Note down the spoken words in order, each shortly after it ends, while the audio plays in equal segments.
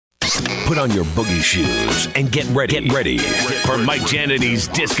Put on your boogie shoes and get ready for Mike Janedy's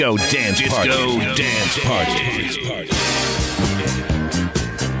Disco Dance Party.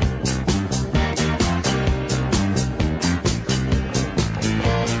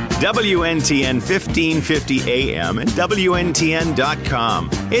 WNTN 1550 AM and WNTN.com.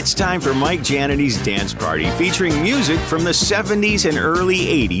 It's time for Mike Janedy's Dance Party, featuring music from the 70s and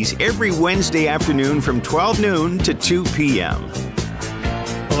early 80s every Wednesday afternoon from 12 noon to 2 p.m.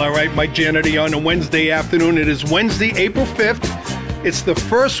 Well, all right, Mike Janedy on a Wednesday afternoon. It is Wednesday, April 5th. It's the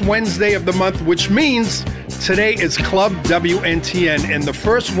first Wednesday of the month, which means today is Club WNTN. And the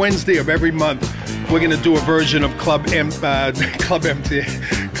first Wednesday of every month, we're going to do a version of Club WNTN.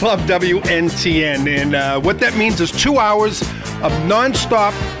 And what that means is 2 hours of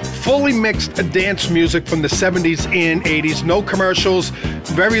nonstop, fully mixed dance music from the 70s and 80s. No commercials,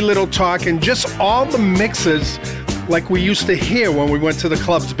 very little talk, and just all the mixes like we used to hear when we went to the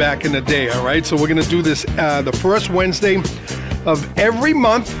clubs back in the day, all right? So we're going to do this the first Wednesday of every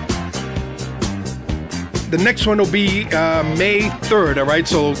month. The next one will be May 3rd, all right?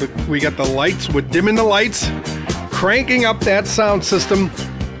 So we got the lights. We're dimming the lights, cranking up that sound system.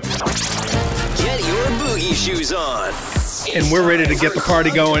 Get your boogie shoes on. And we're ready to get the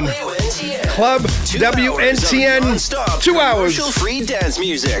party going. Club WNTN, 2 hours. Commercial-free dance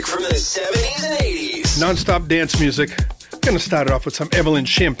music from the 70s and 80s. Non-stop dance music. I'm going to start it off with some Evelyn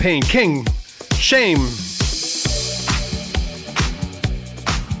Champagne King. Shame.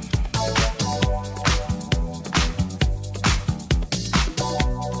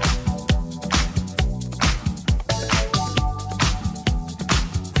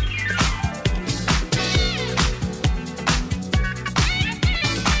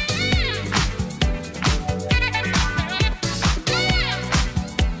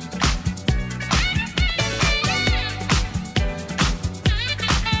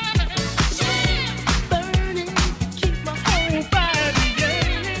 Burn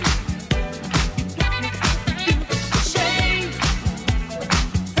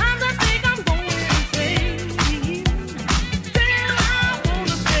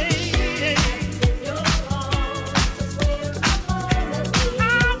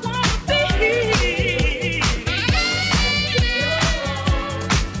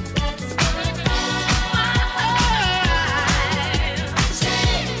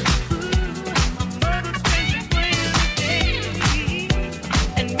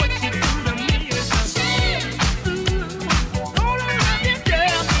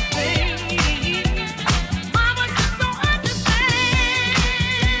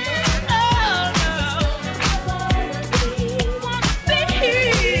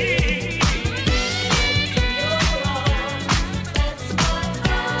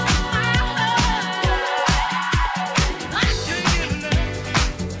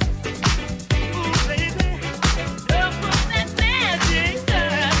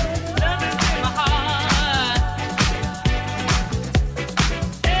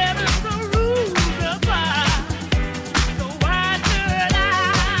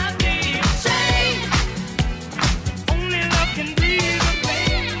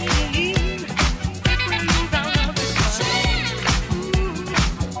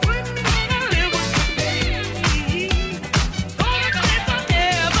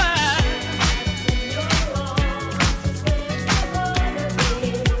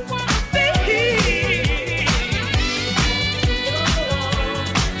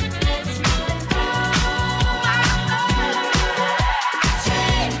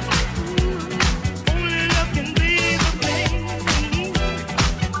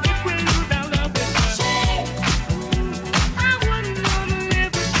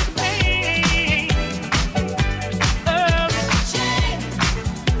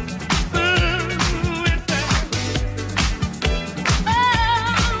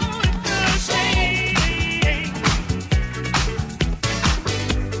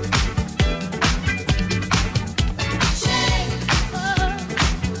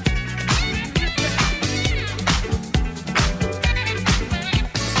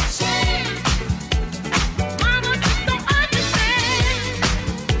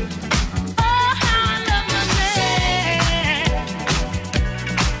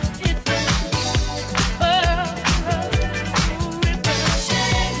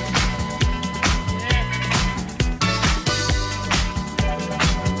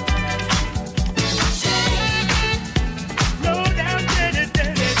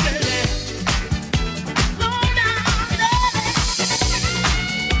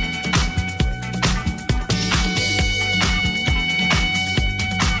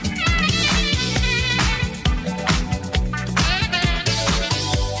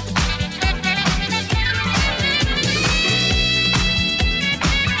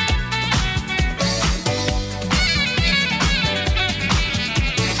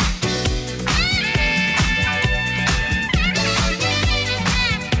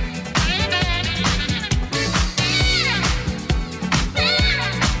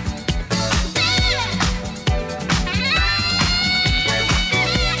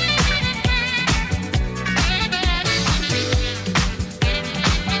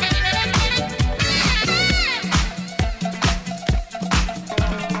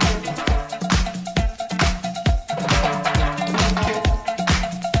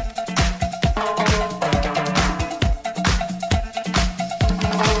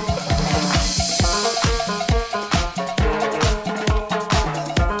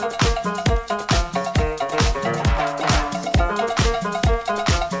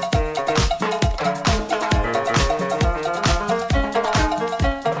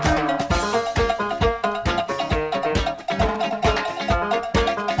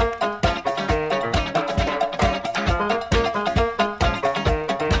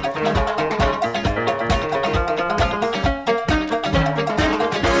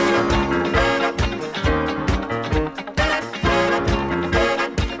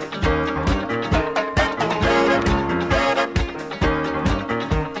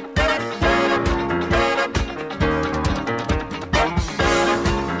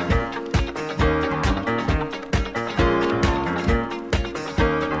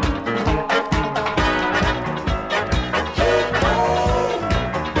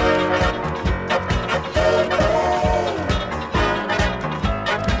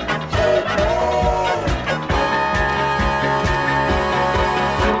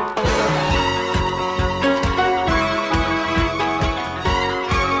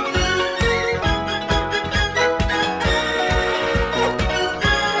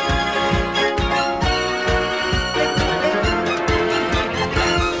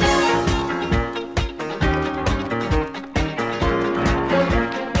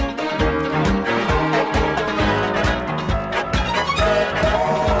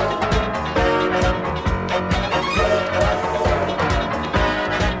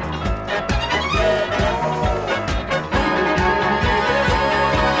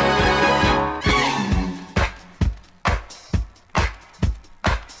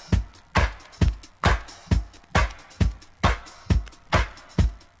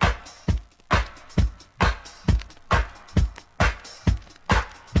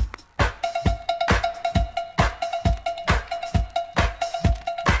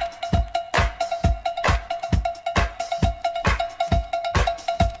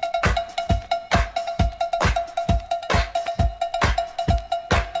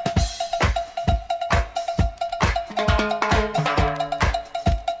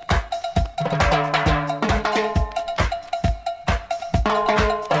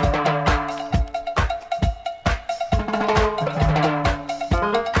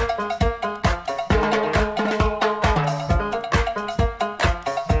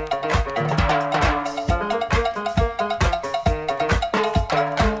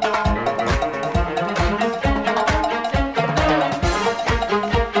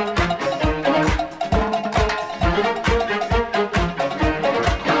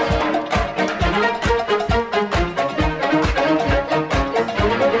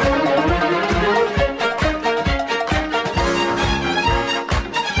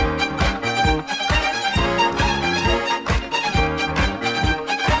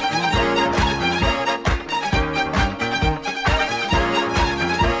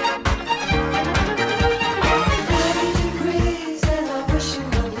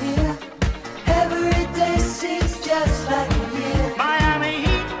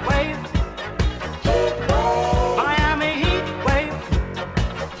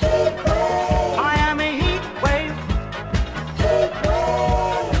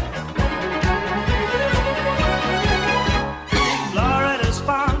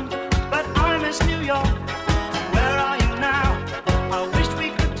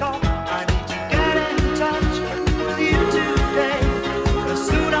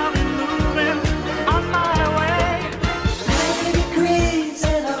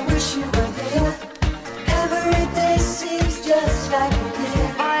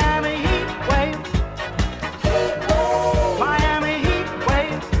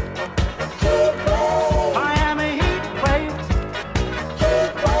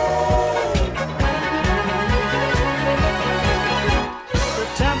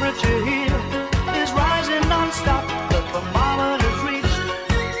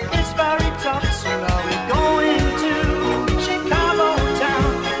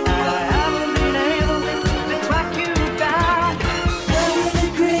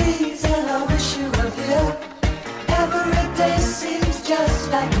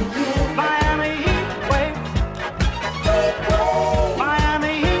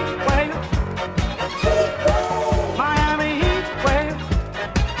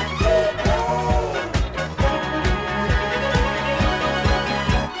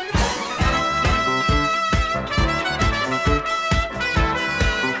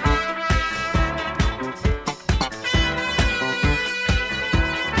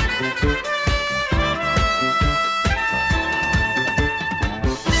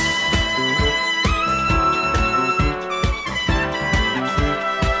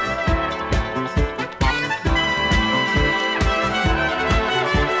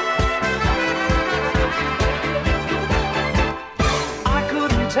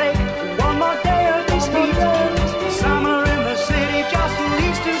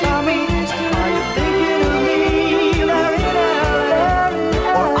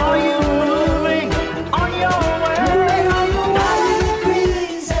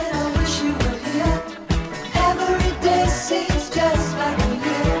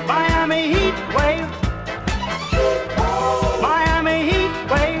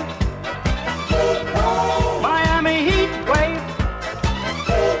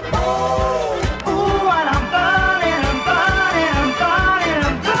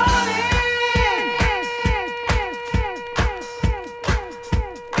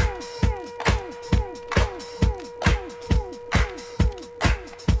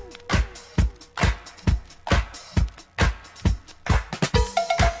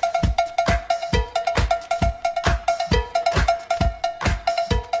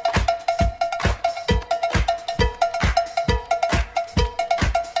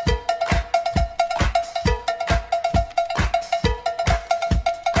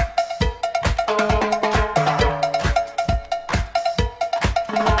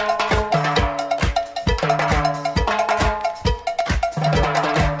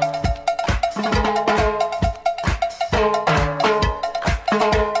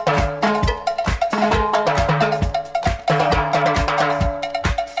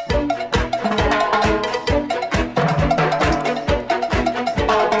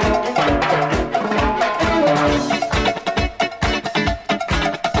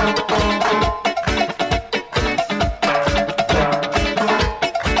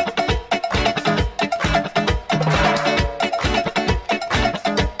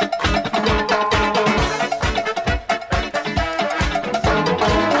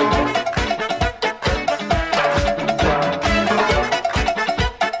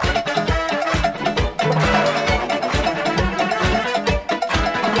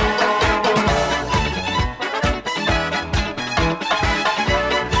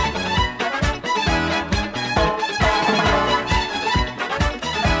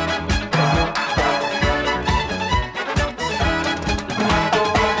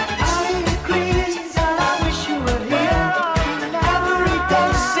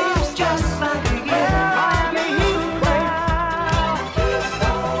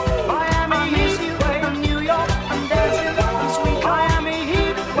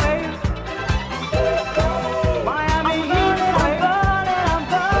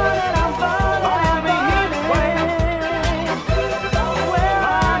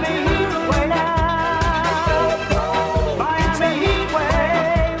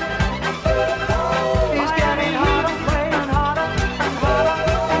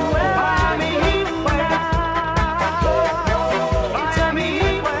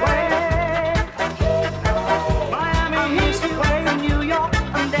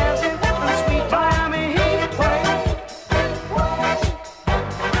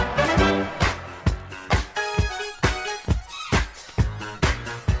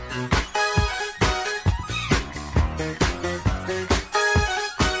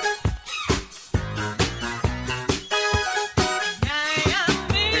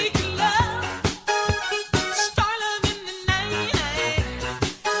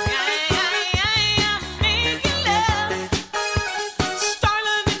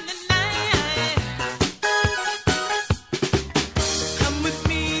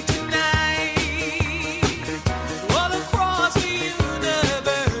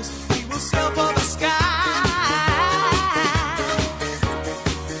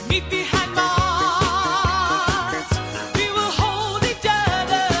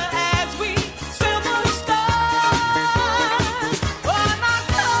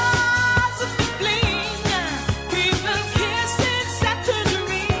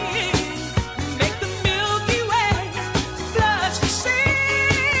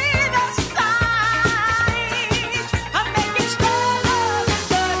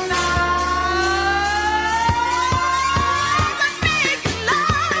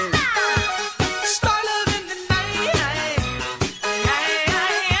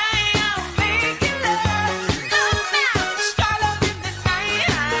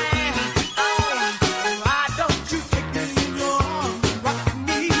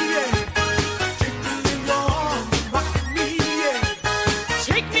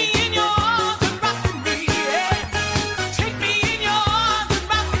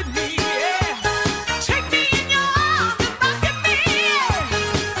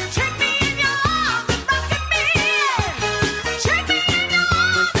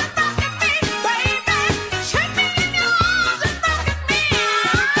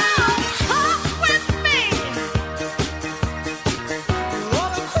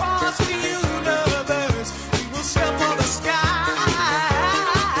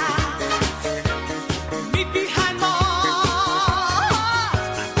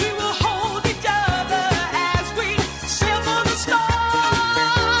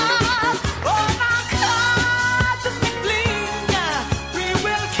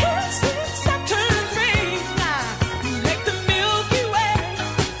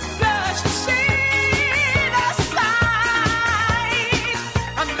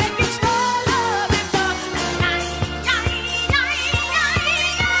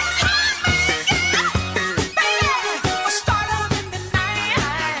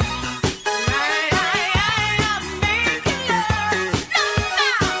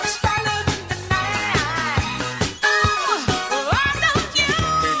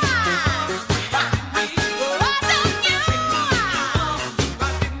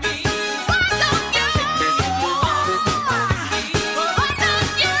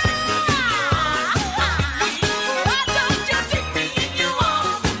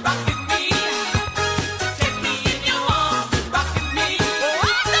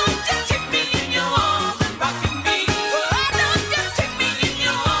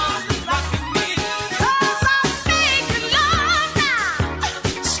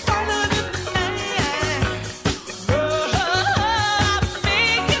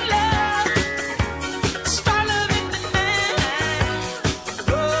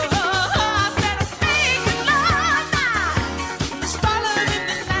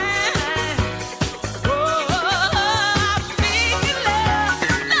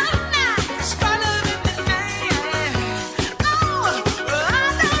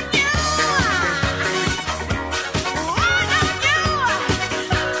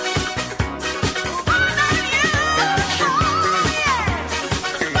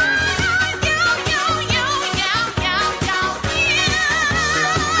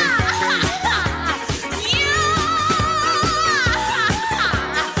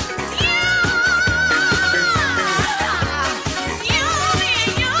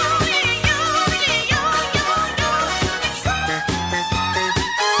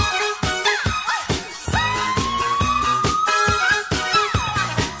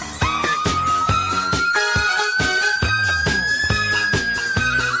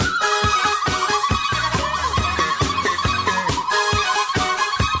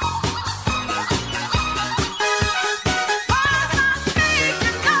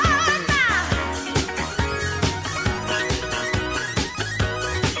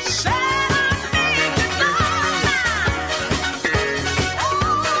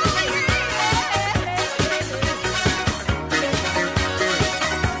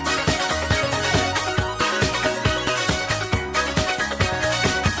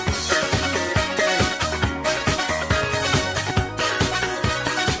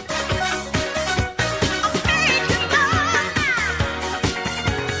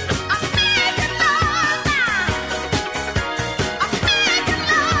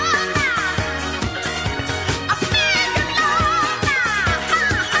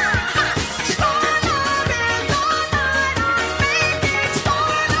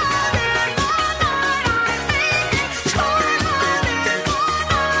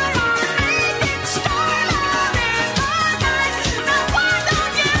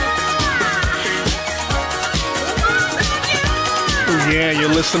Yeah, you're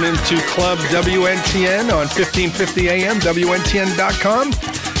listening to Club WNTN on 1550 AM, WNTN.com.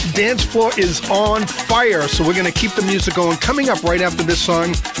 Dance floor is on fire, so we're going to keep the music going. Coming up right after this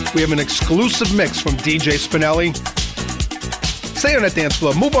song, we have an exclusive mix from DJ Spinelli. Stay on that dance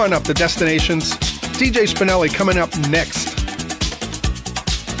floor. Move on up to destinations. DJ Spinelli coming up next.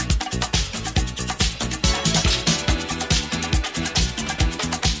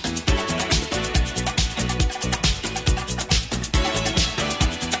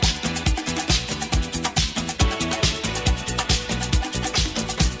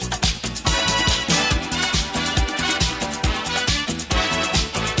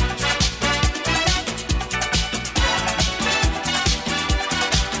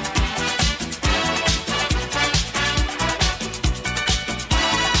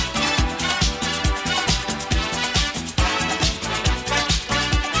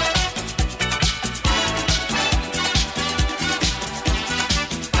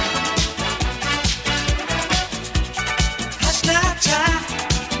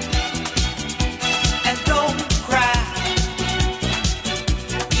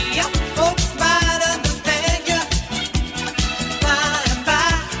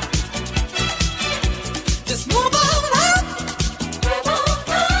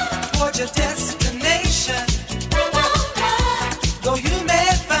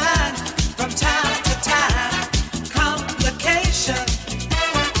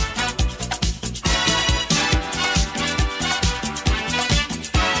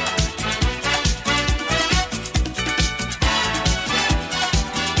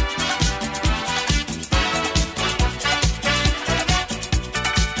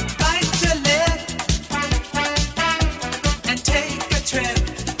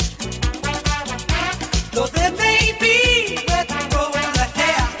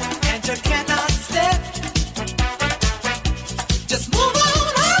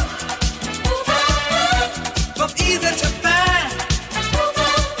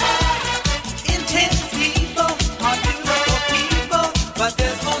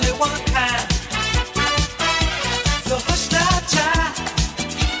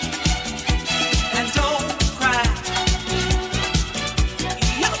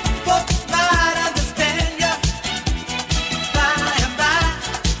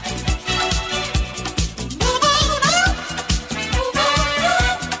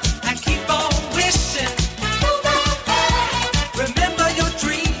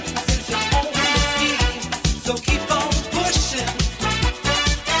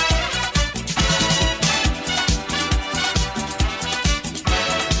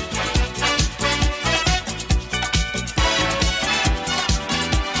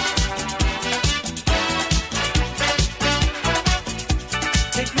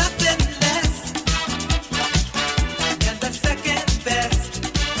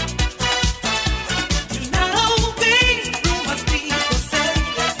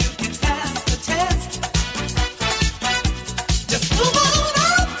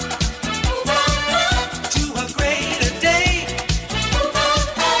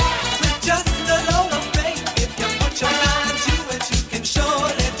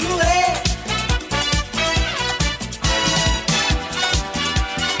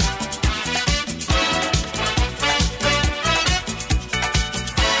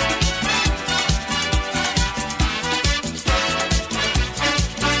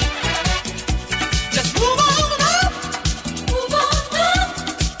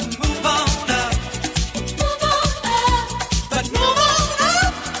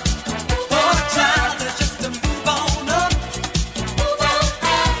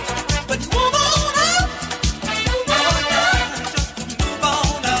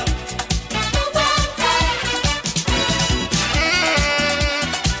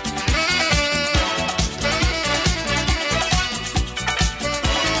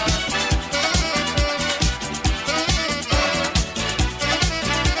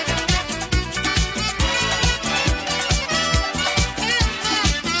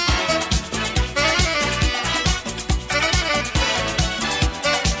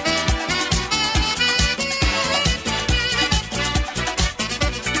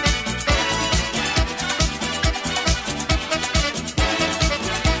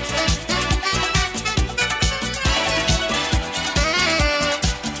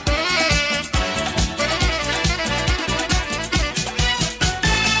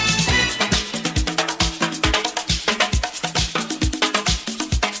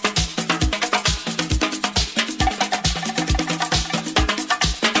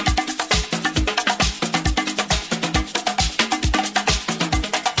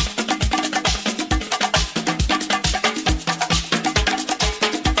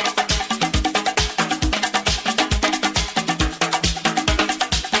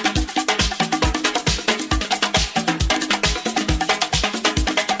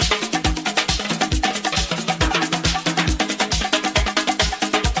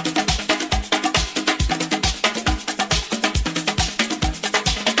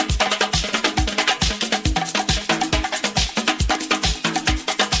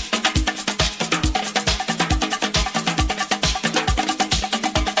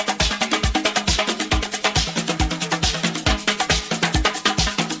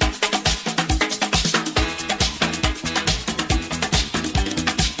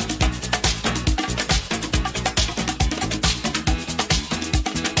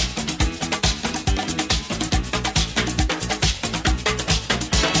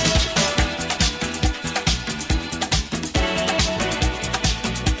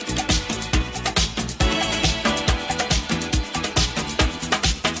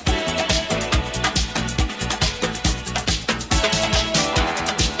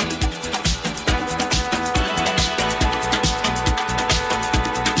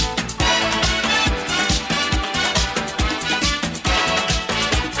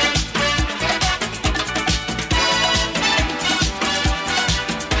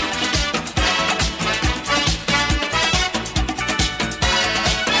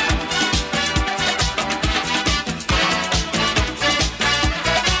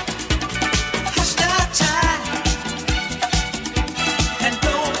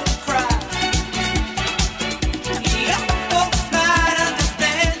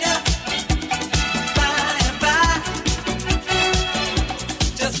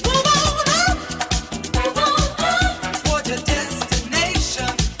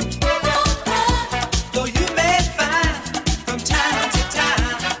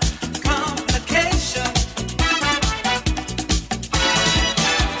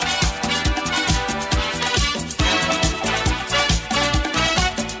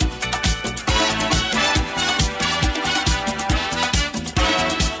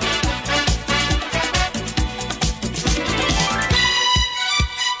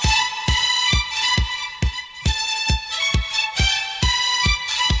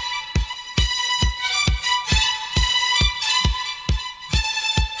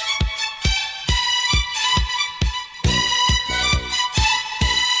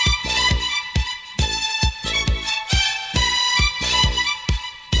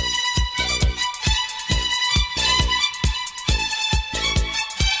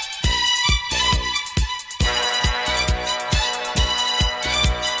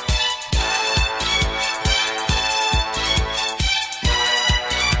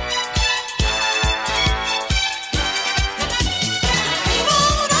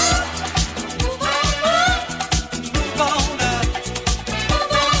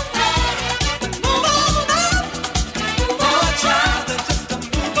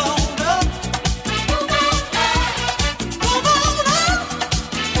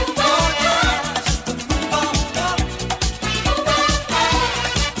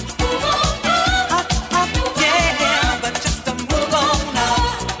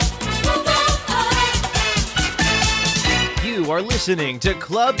 listening to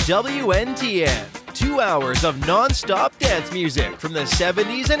Club WNTN. 2 hours of non-stop dance music from the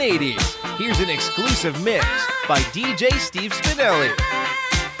 70s and 80s. Here's an exclusive mix by DJ Steve Spinelli.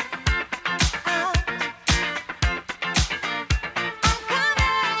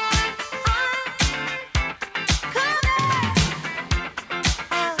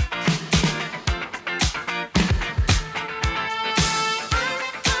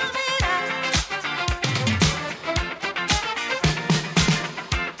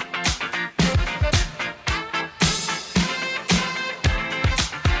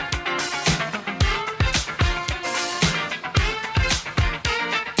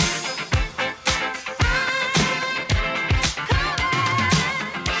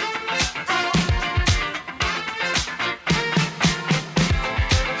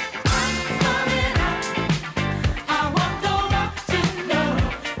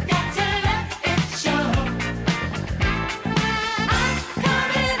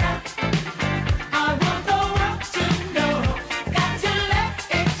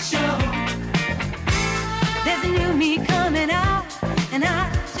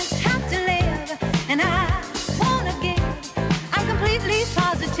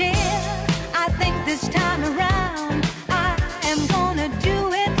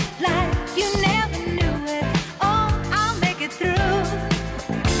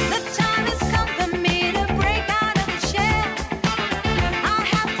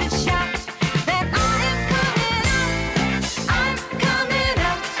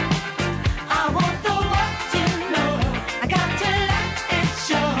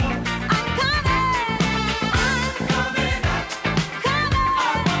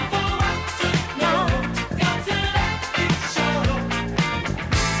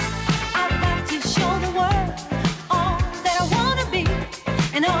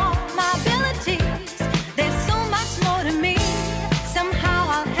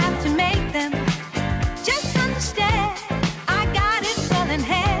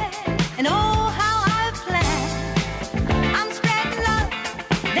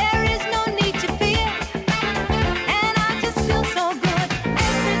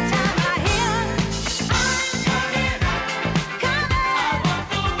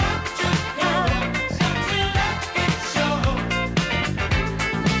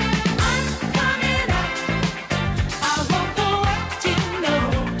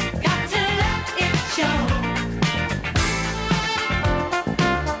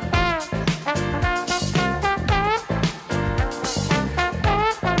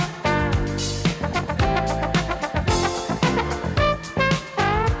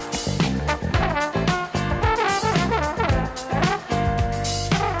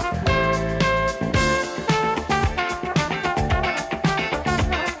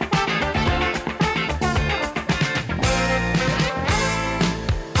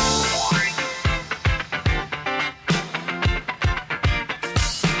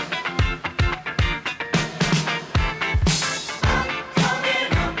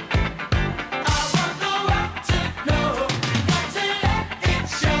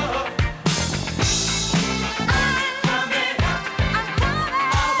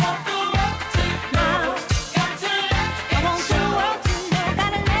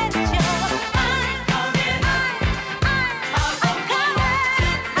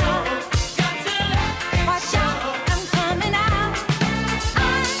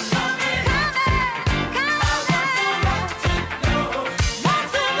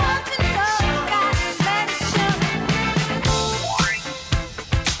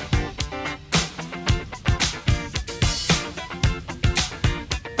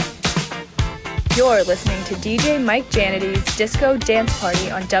 You're listening to DJ Mike Janedy's Disco Dance Party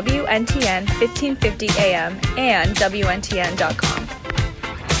on WNTN 1550 AM and WNTN.com.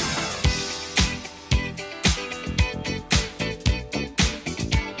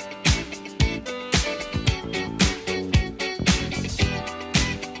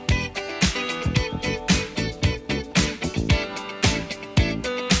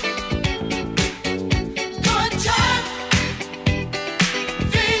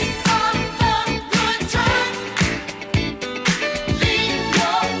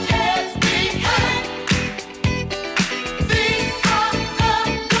 These are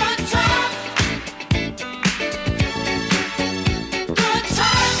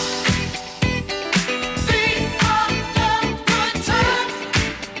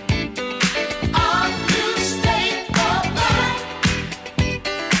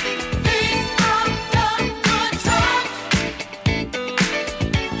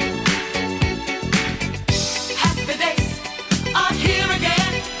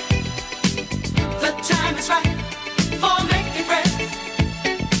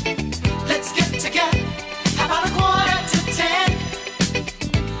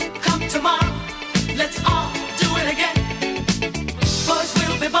tomorrow. Let's all do it again. Boys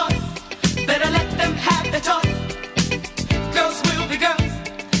will be boys. Better let them have their toys. Girls will be girls.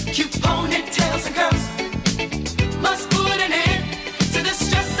 Cute ponytails and curls. Must put an end to the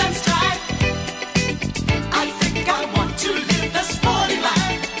stress and strife. I think I want to live the sporty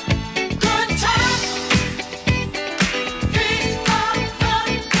life. Good times. These are the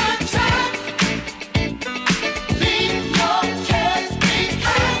good times. Leave your cares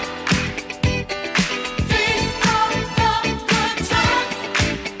behind. These are the good times.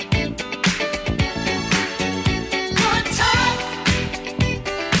 Good times.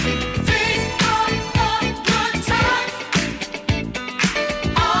 These are the good times.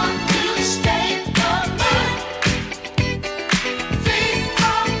 Our new state of mind. These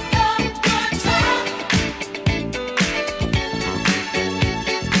are the good times.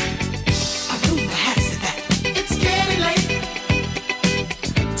 A rumor has it that it's getting late.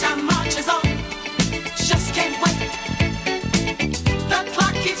 Time marches on, just can't wait. The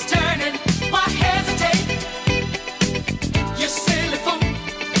clock keeps turning, why hesitate? You silly fool,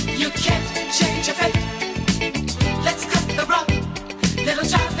 you can't change your fate. Let's cut the rug, little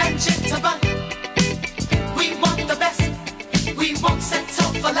jive and jitterbug. We want the best, we won't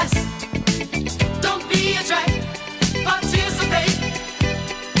settle for less. Don't be a drag, participate.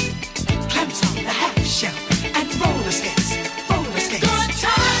 Clams on the half shell and roller skates, roller skates. Good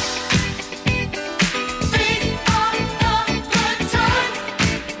times. These are the good times.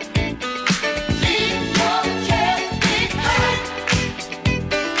 Leave your cares behind.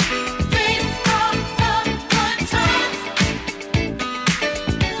 These are the good times.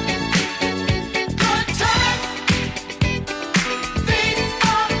 Good times. These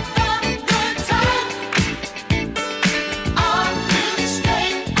are the good times. Our new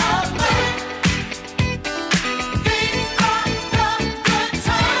state of mind. These are the good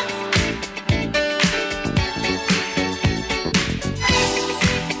times.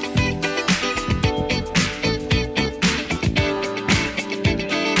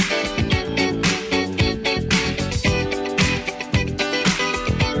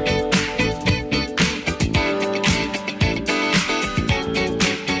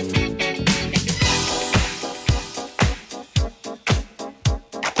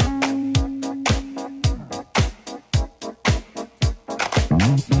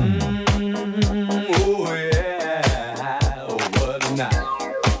 Oh yeah, oh what a night.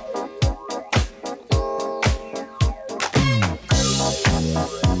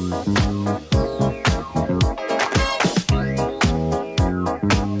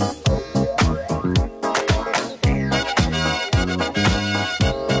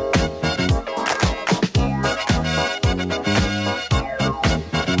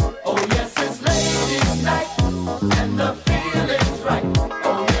 Oh yes, it's ladies' night, and the feeling's right.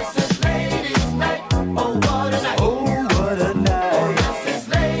 Oh yes, it's ladies' night. Oh what a night. Oh what a Oh night. yes, it's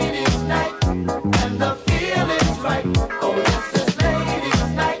ladies' night, and the feeling's right. Oh yes, it's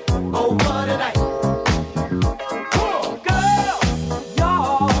ladies' night. Oh what a night. Girl,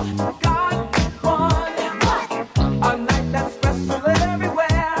 y'all got one. A night that's special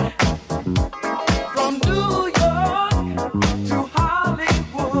everywhere. From New York to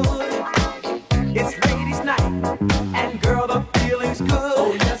Hollywood. It's ladies' night, and girl, the feeling's good.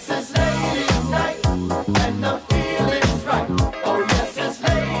 Oh yes, it's ladies' night, and the feeling's right. Oh yes, it's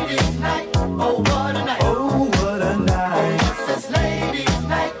ladies' night. Oh what a night. Oh what a Oh night. yes, it's ladies'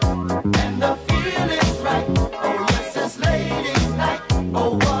 night, and the feeling's right. Oh yes, it's ladies' night.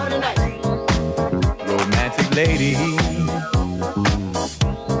 Oh what a night. Romantic lady,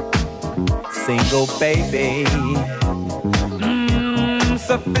 single baby,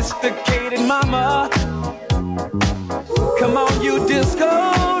 sophisticated mama. Come on, you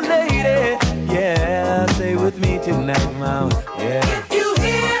disco lady, yeah, stay with me tonight, mama. Yeah. If you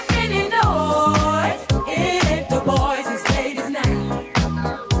hear any noise, it ain't the boys, it's ladies' night.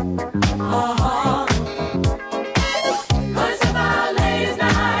 Uh-huh. 'Cause it's about ladies'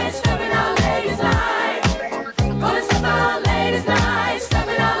 night, stepping out ladies' night. 'Cause it's about ladies' night,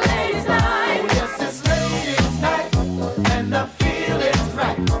 stepping out ladies' night. Oh yes, it's ladies' night, and the feeling's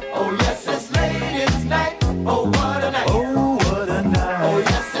right. Oh yes, it's ladies' night. Oh what a night. Oh what a night. Oh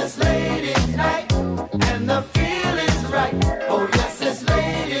yes, it's ladies' night, and the feeling's right. Oh yes, it's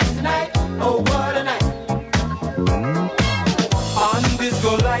ladies' night. Oh what a night. On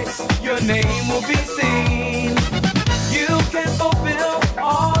disco lights, your name will be seen. You can fulfill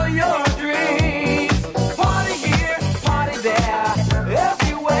all your dreams. Party here, party there,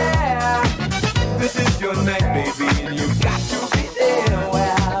 everywhere. This is your night, baby, and you got to be there.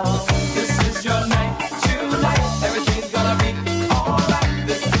 Well, this is your night tonight. Everything's gonna be alright.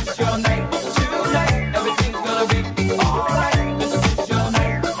 This is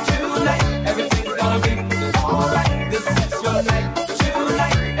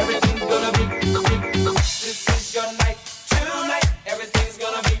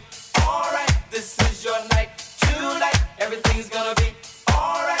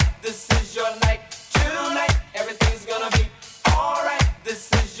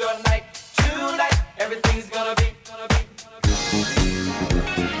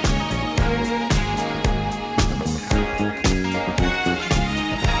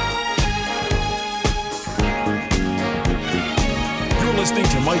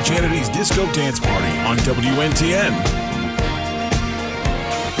Mike Janedy's Disco Dance Party on WNTN.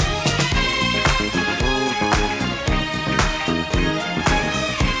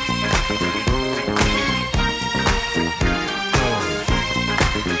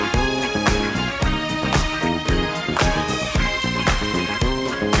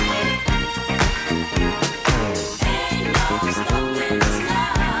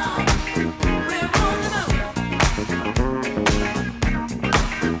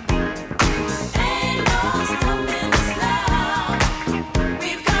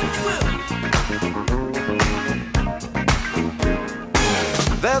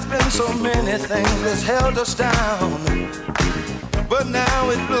 There's been so many things that's held us down, but now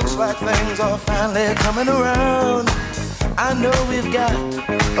it looks like things are finally coming around. I know we've got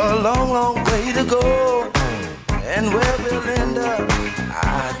a long, long way to go, and where we'll end up,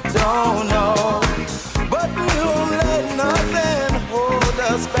 I don't know. But we won't let nothing hold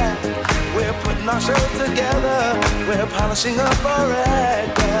us back. We're putting our show together, we're polishing up our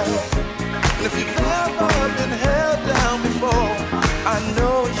act. And if you've ever been held down before, I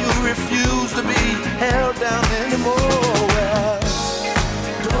know you refuse to be held down anymore. Well,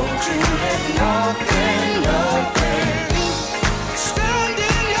 don't you let nothing stand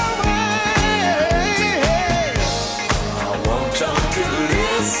in your way. I want you to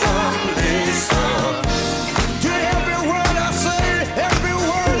listen to every word I say, every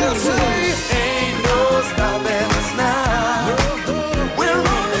word I say. Ain't no stopping us now. We're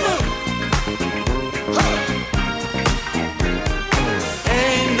on the move.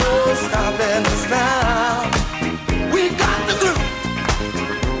 Ain't no stopping us now. We got the groove.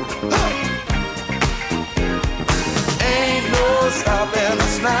 Ain't no stopping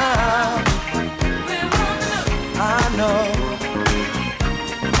us now. I know.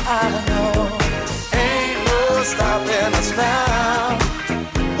 Ain't no stopping us now.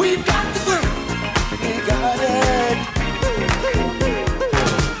 We've got the groove. We got it.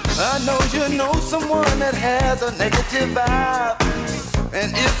 I know you know someone that has a negative vibe,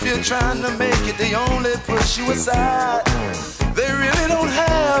 and if you're trying to make it, they only push you aside. They really don't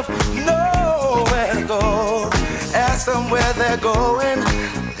have nowhere to go. Ask them where they're going,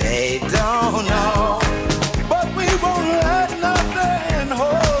 they don't know. But we won't let nothing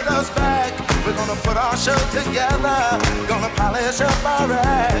hold us back. We're gonna put our show together, gonna polish up our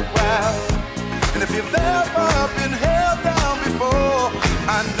act. Well, and if you've ever been held down before,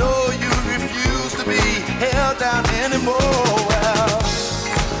 I know you refuse to be held down anymore. Well,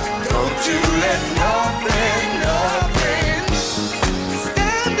 don't you let nothing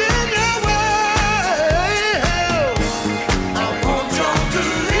stand in your way. I want you to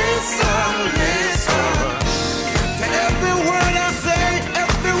listen to every word I say,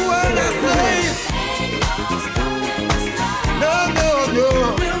 every word I say. No.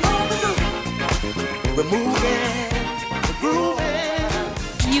 We're moving, we're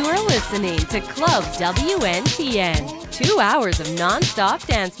grooving. You are listening to Club WNTN. 2 hours of non-stop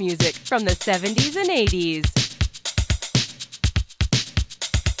dance music from the 70s and 80s.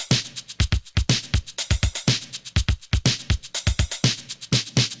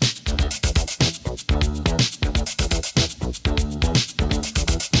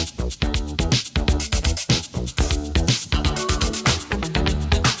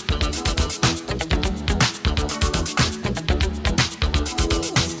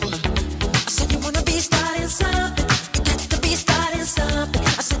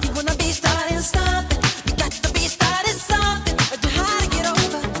 Something. You got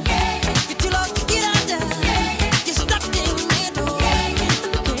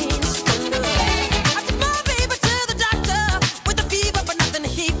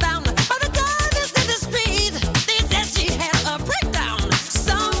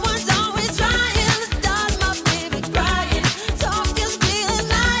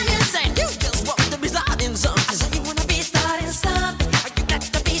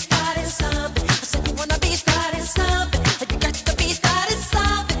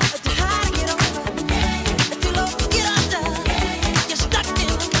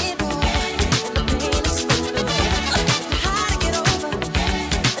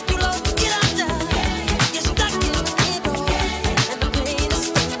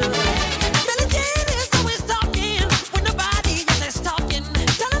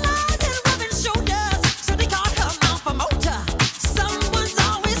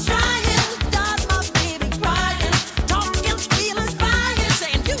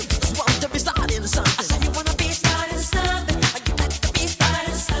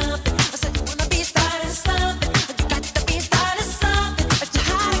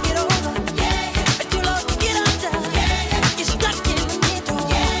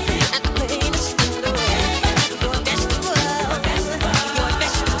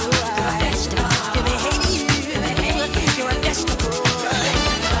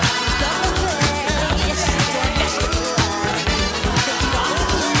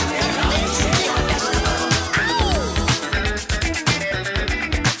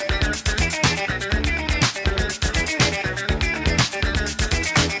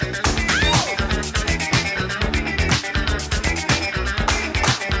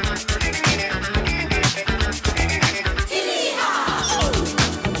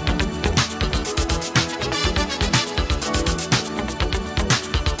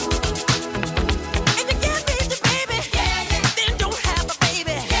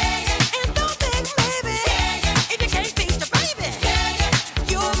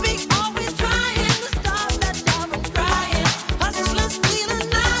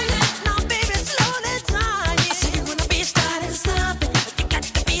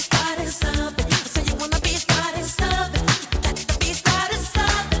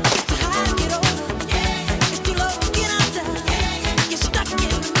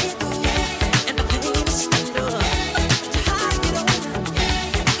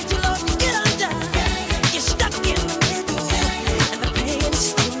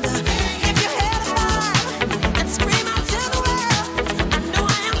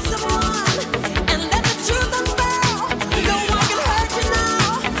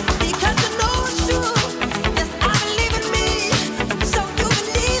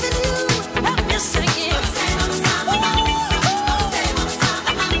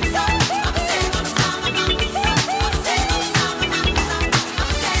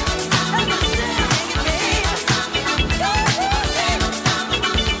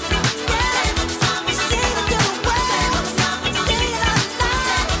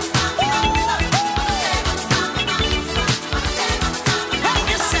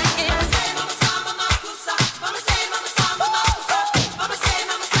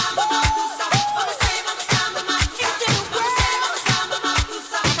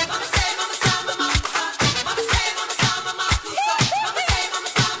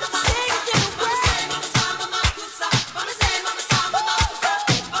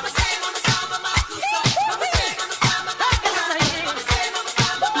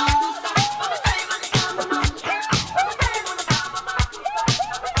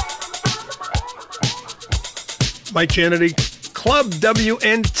Mike Janedy, Club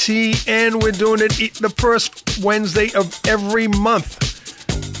WNTN. We're doing it the first Wednesday of every month.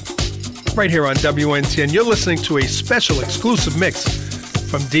 Right here on WNTN. You're listening to a special exclusive mix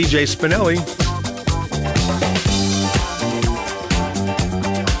from DJ Spinelli. What you doing?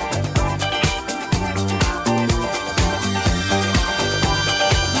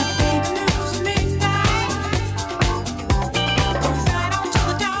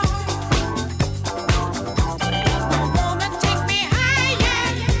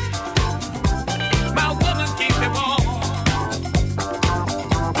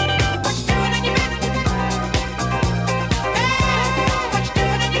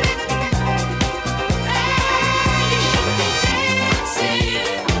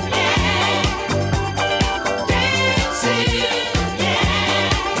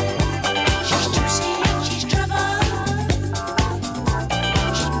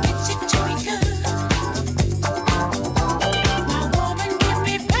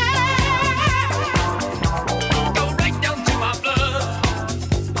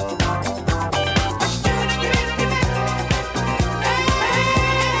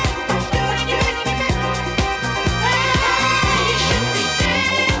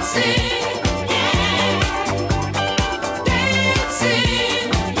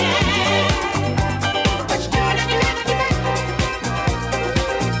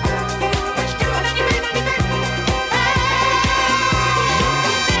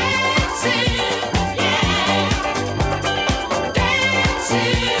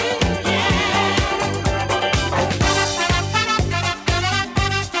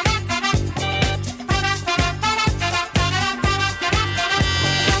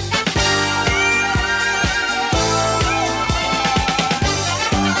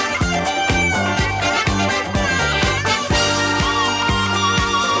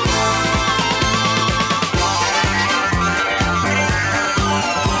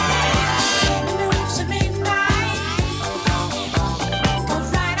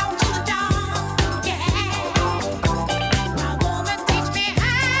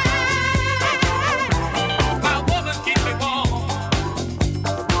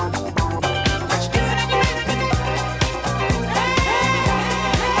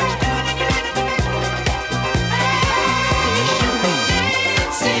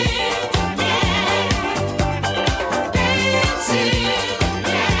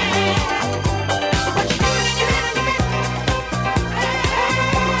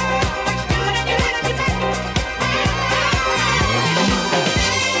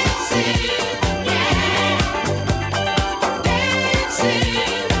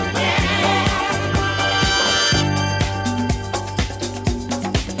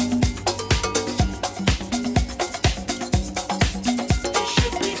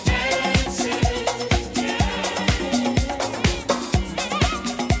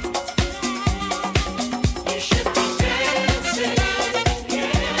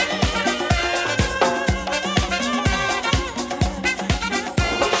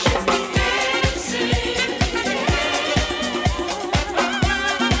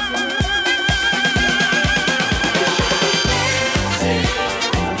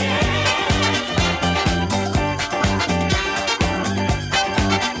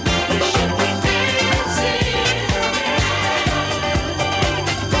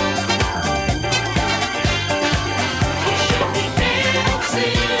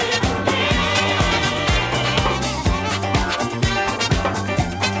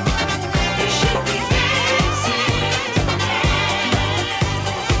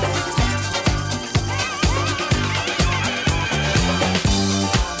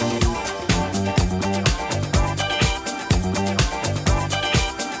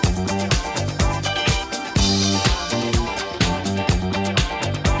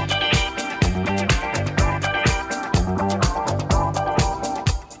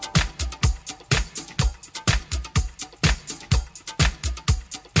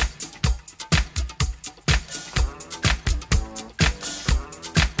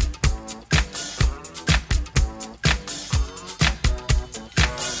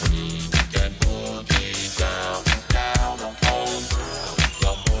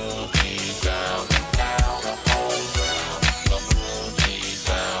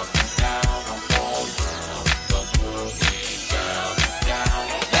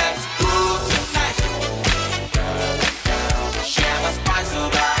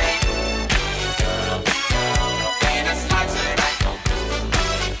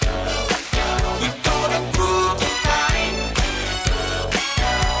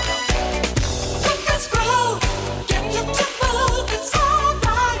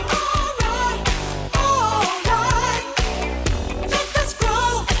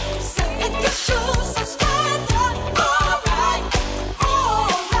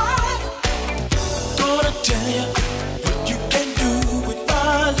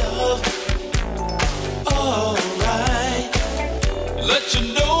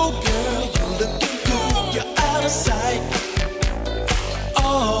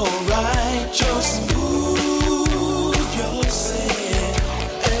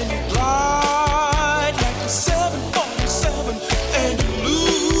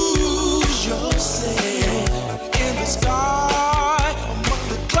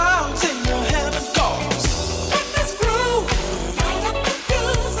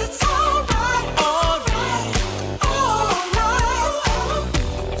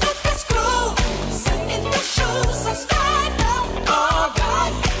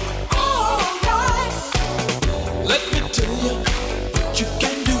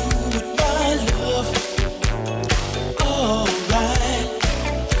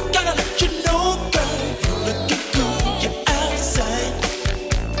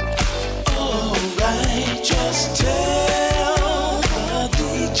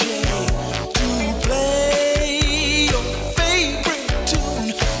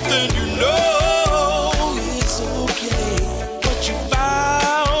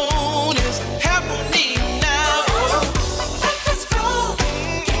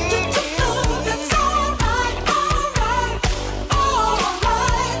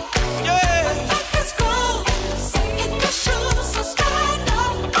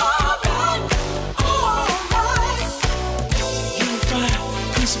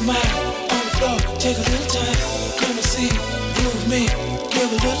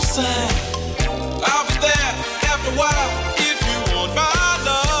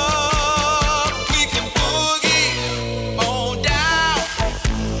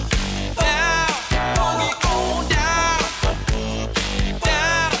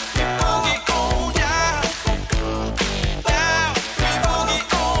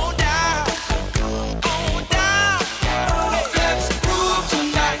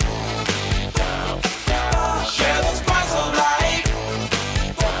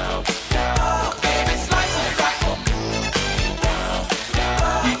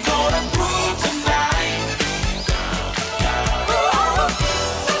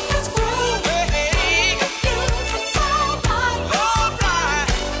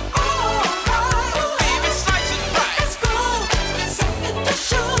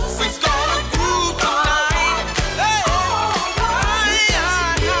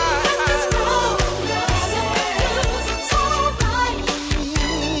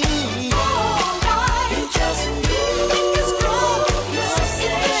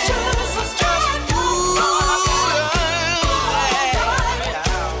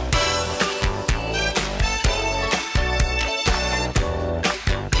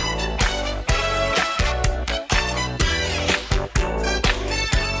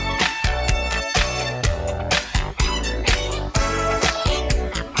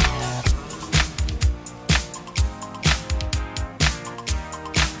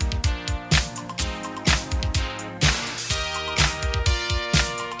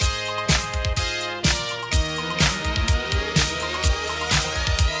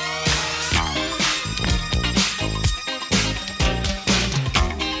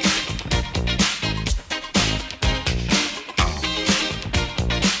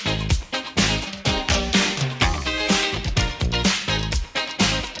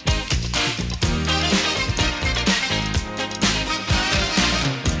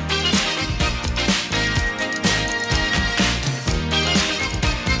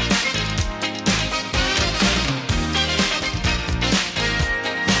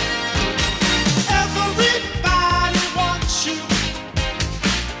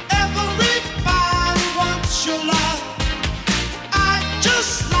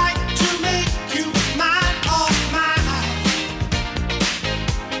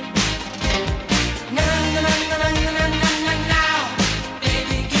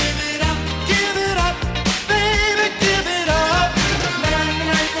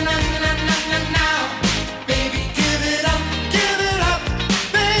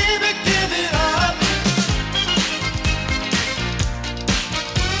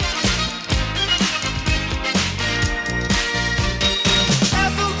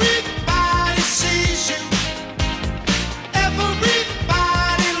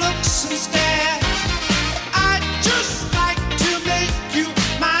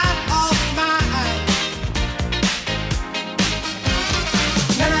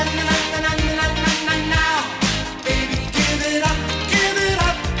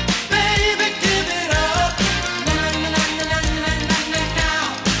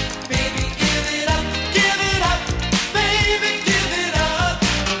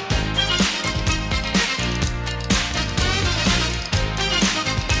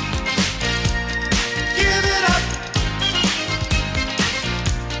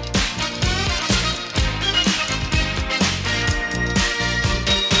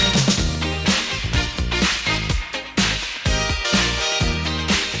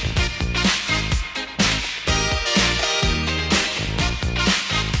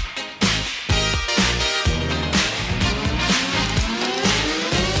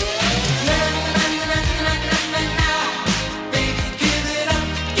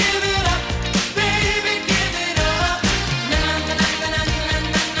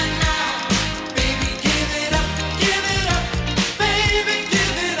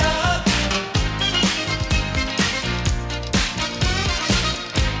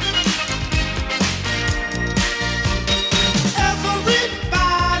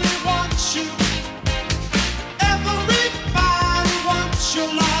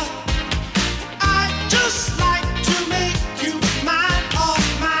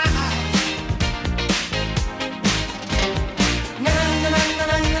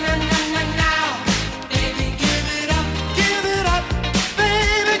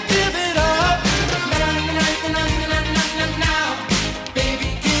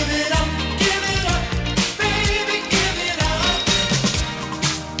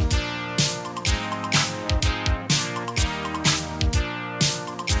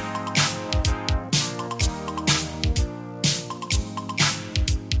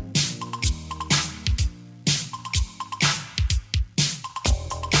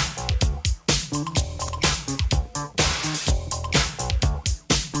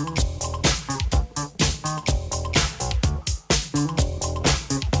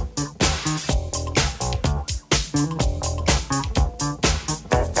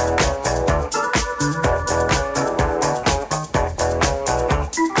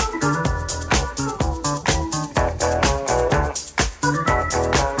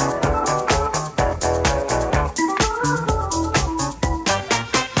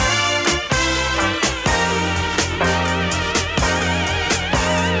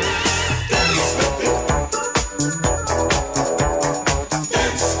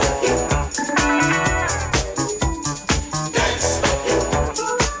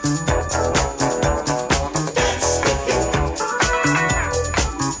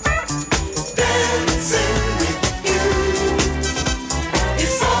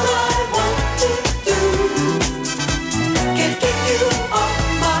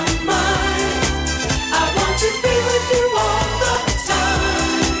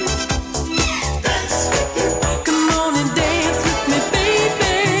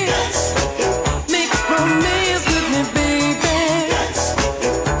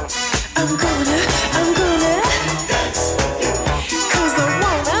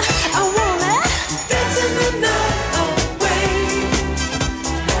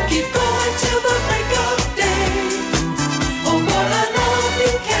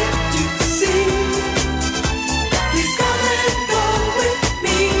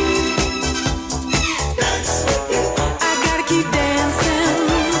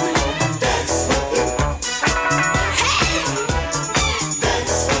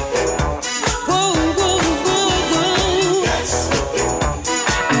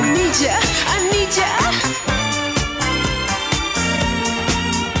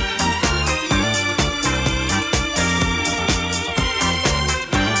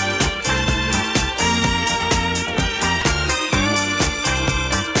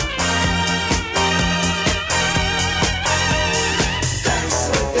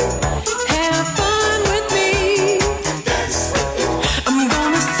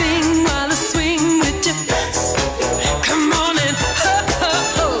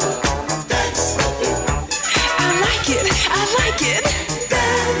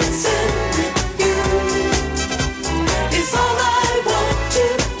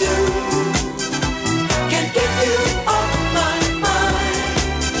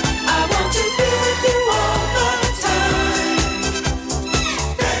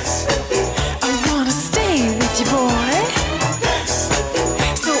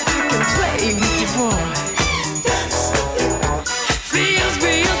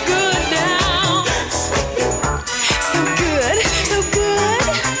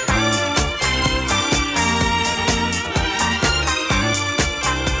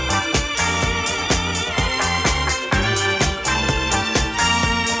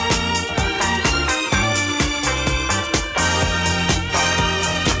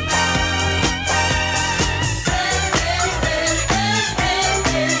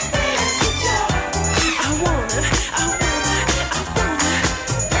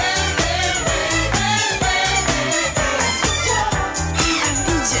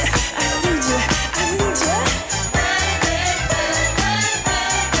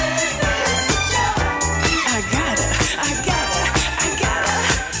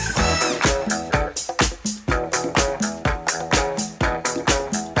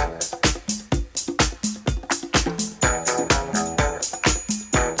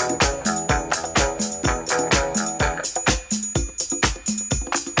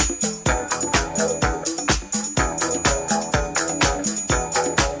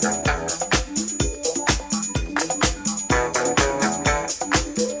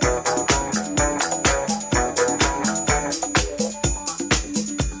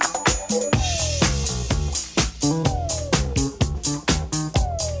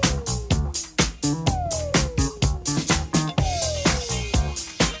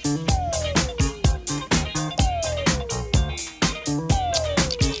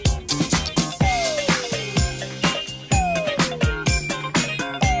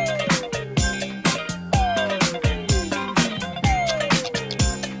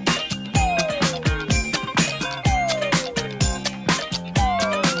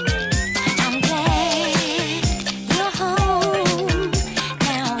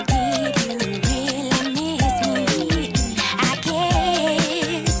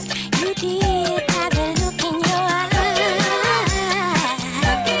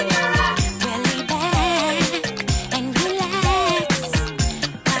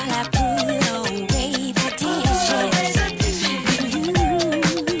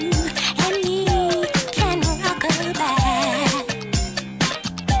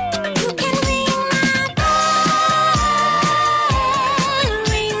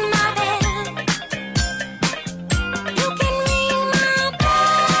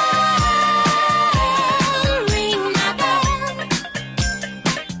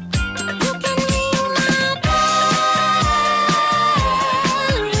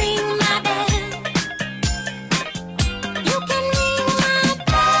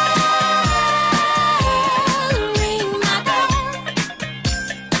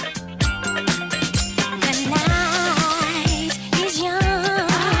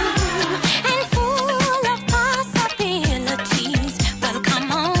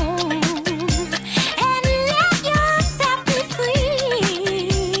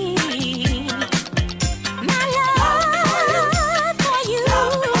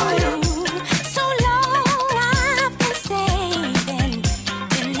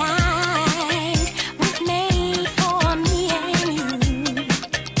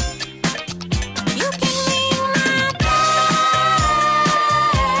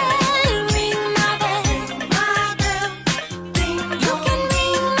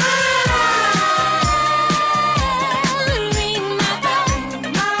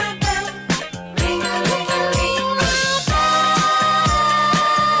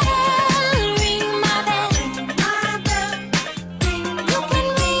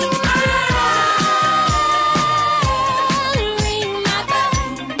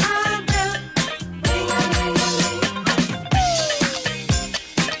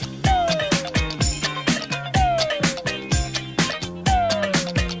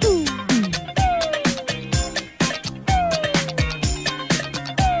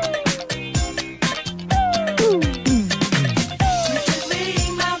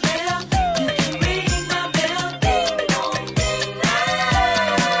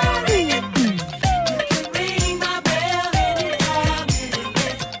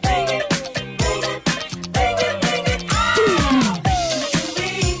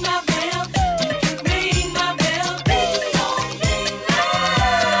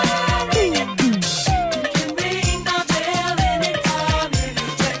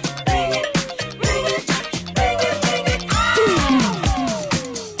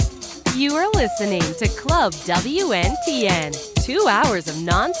 Club WNTN. 2 hours of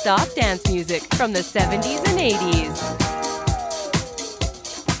non-stop dance music from the 70s and 80s.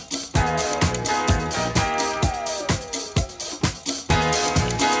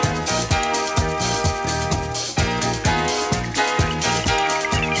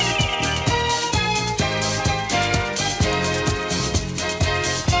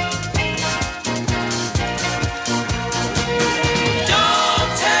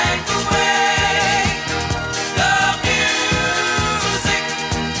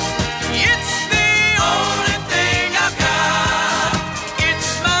 It's the only thing I've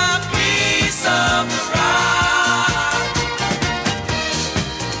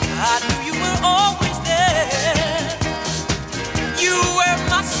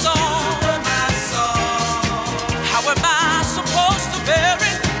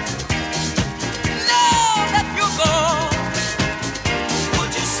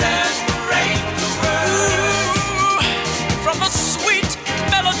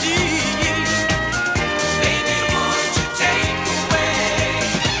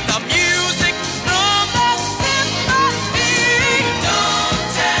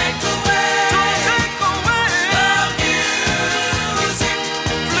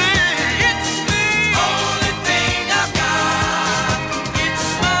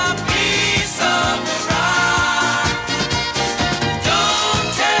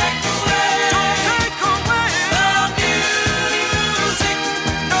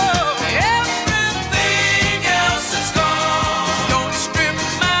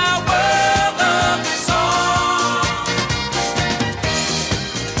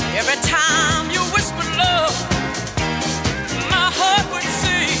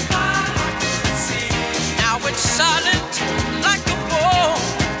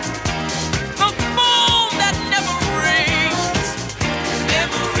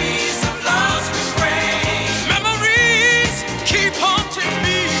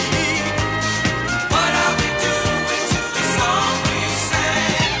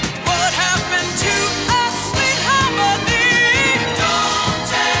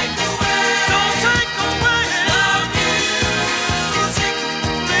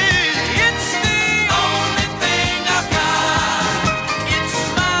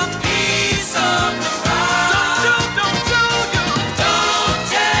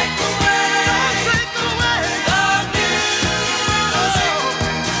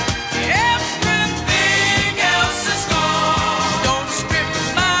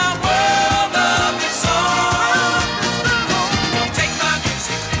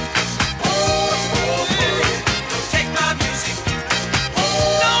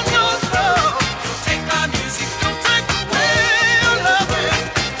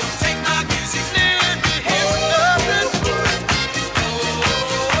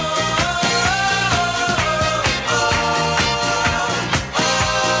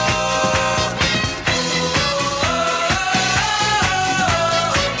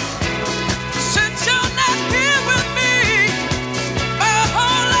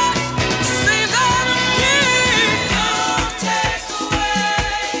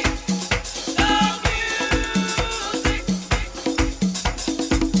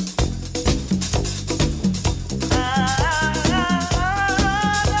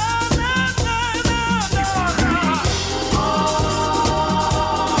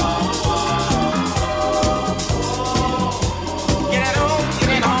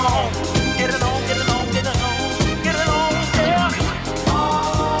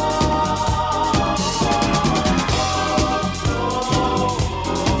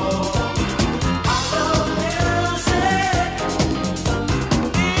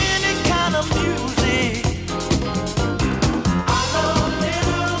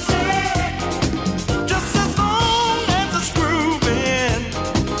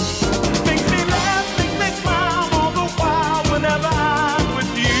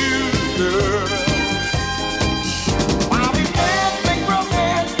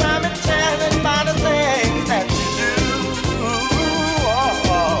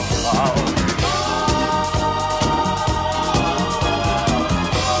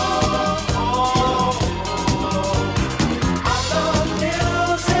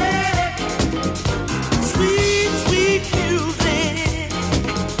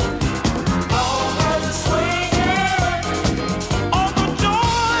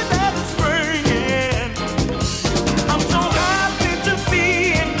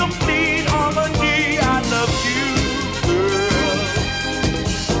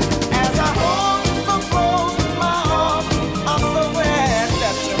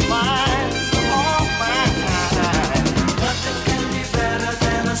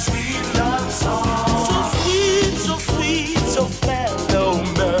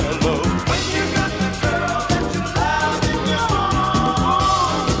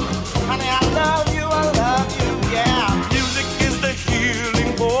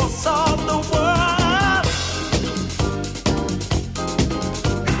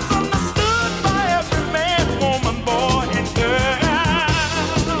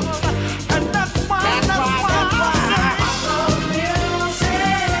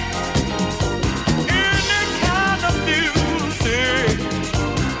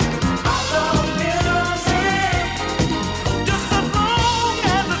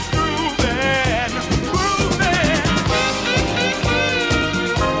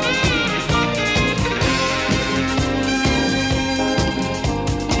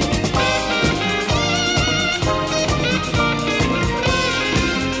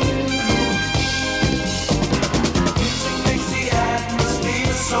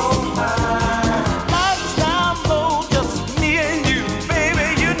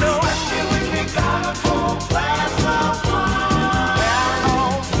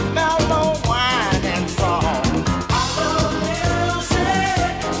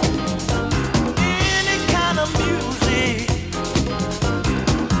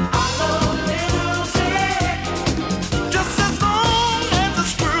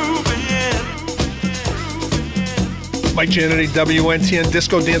Mike Janedy, WNTN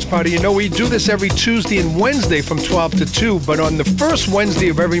Disco Dance Party. You know, we do this every Tuesday and Wednesday from 12 to 2, but on the first Wednesday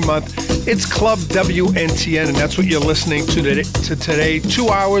of every month, it's Club WNTN, and that's what you're listening to today. 2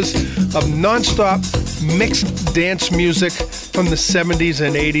 hours of nonstop mixed dance music from the 70s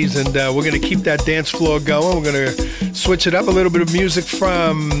and 80s, and we're going to keep that dance floor going. We're going to switch it up, a little bit of music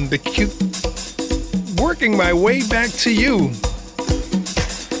from the cute Working My Way Back to You.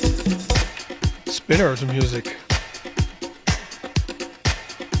 Spinner's music.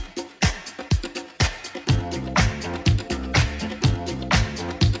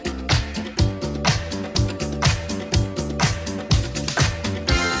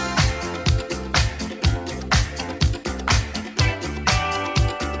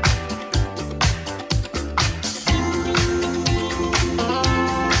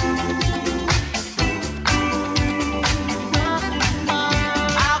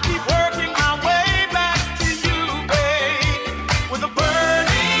 I'll keep working my way back to you.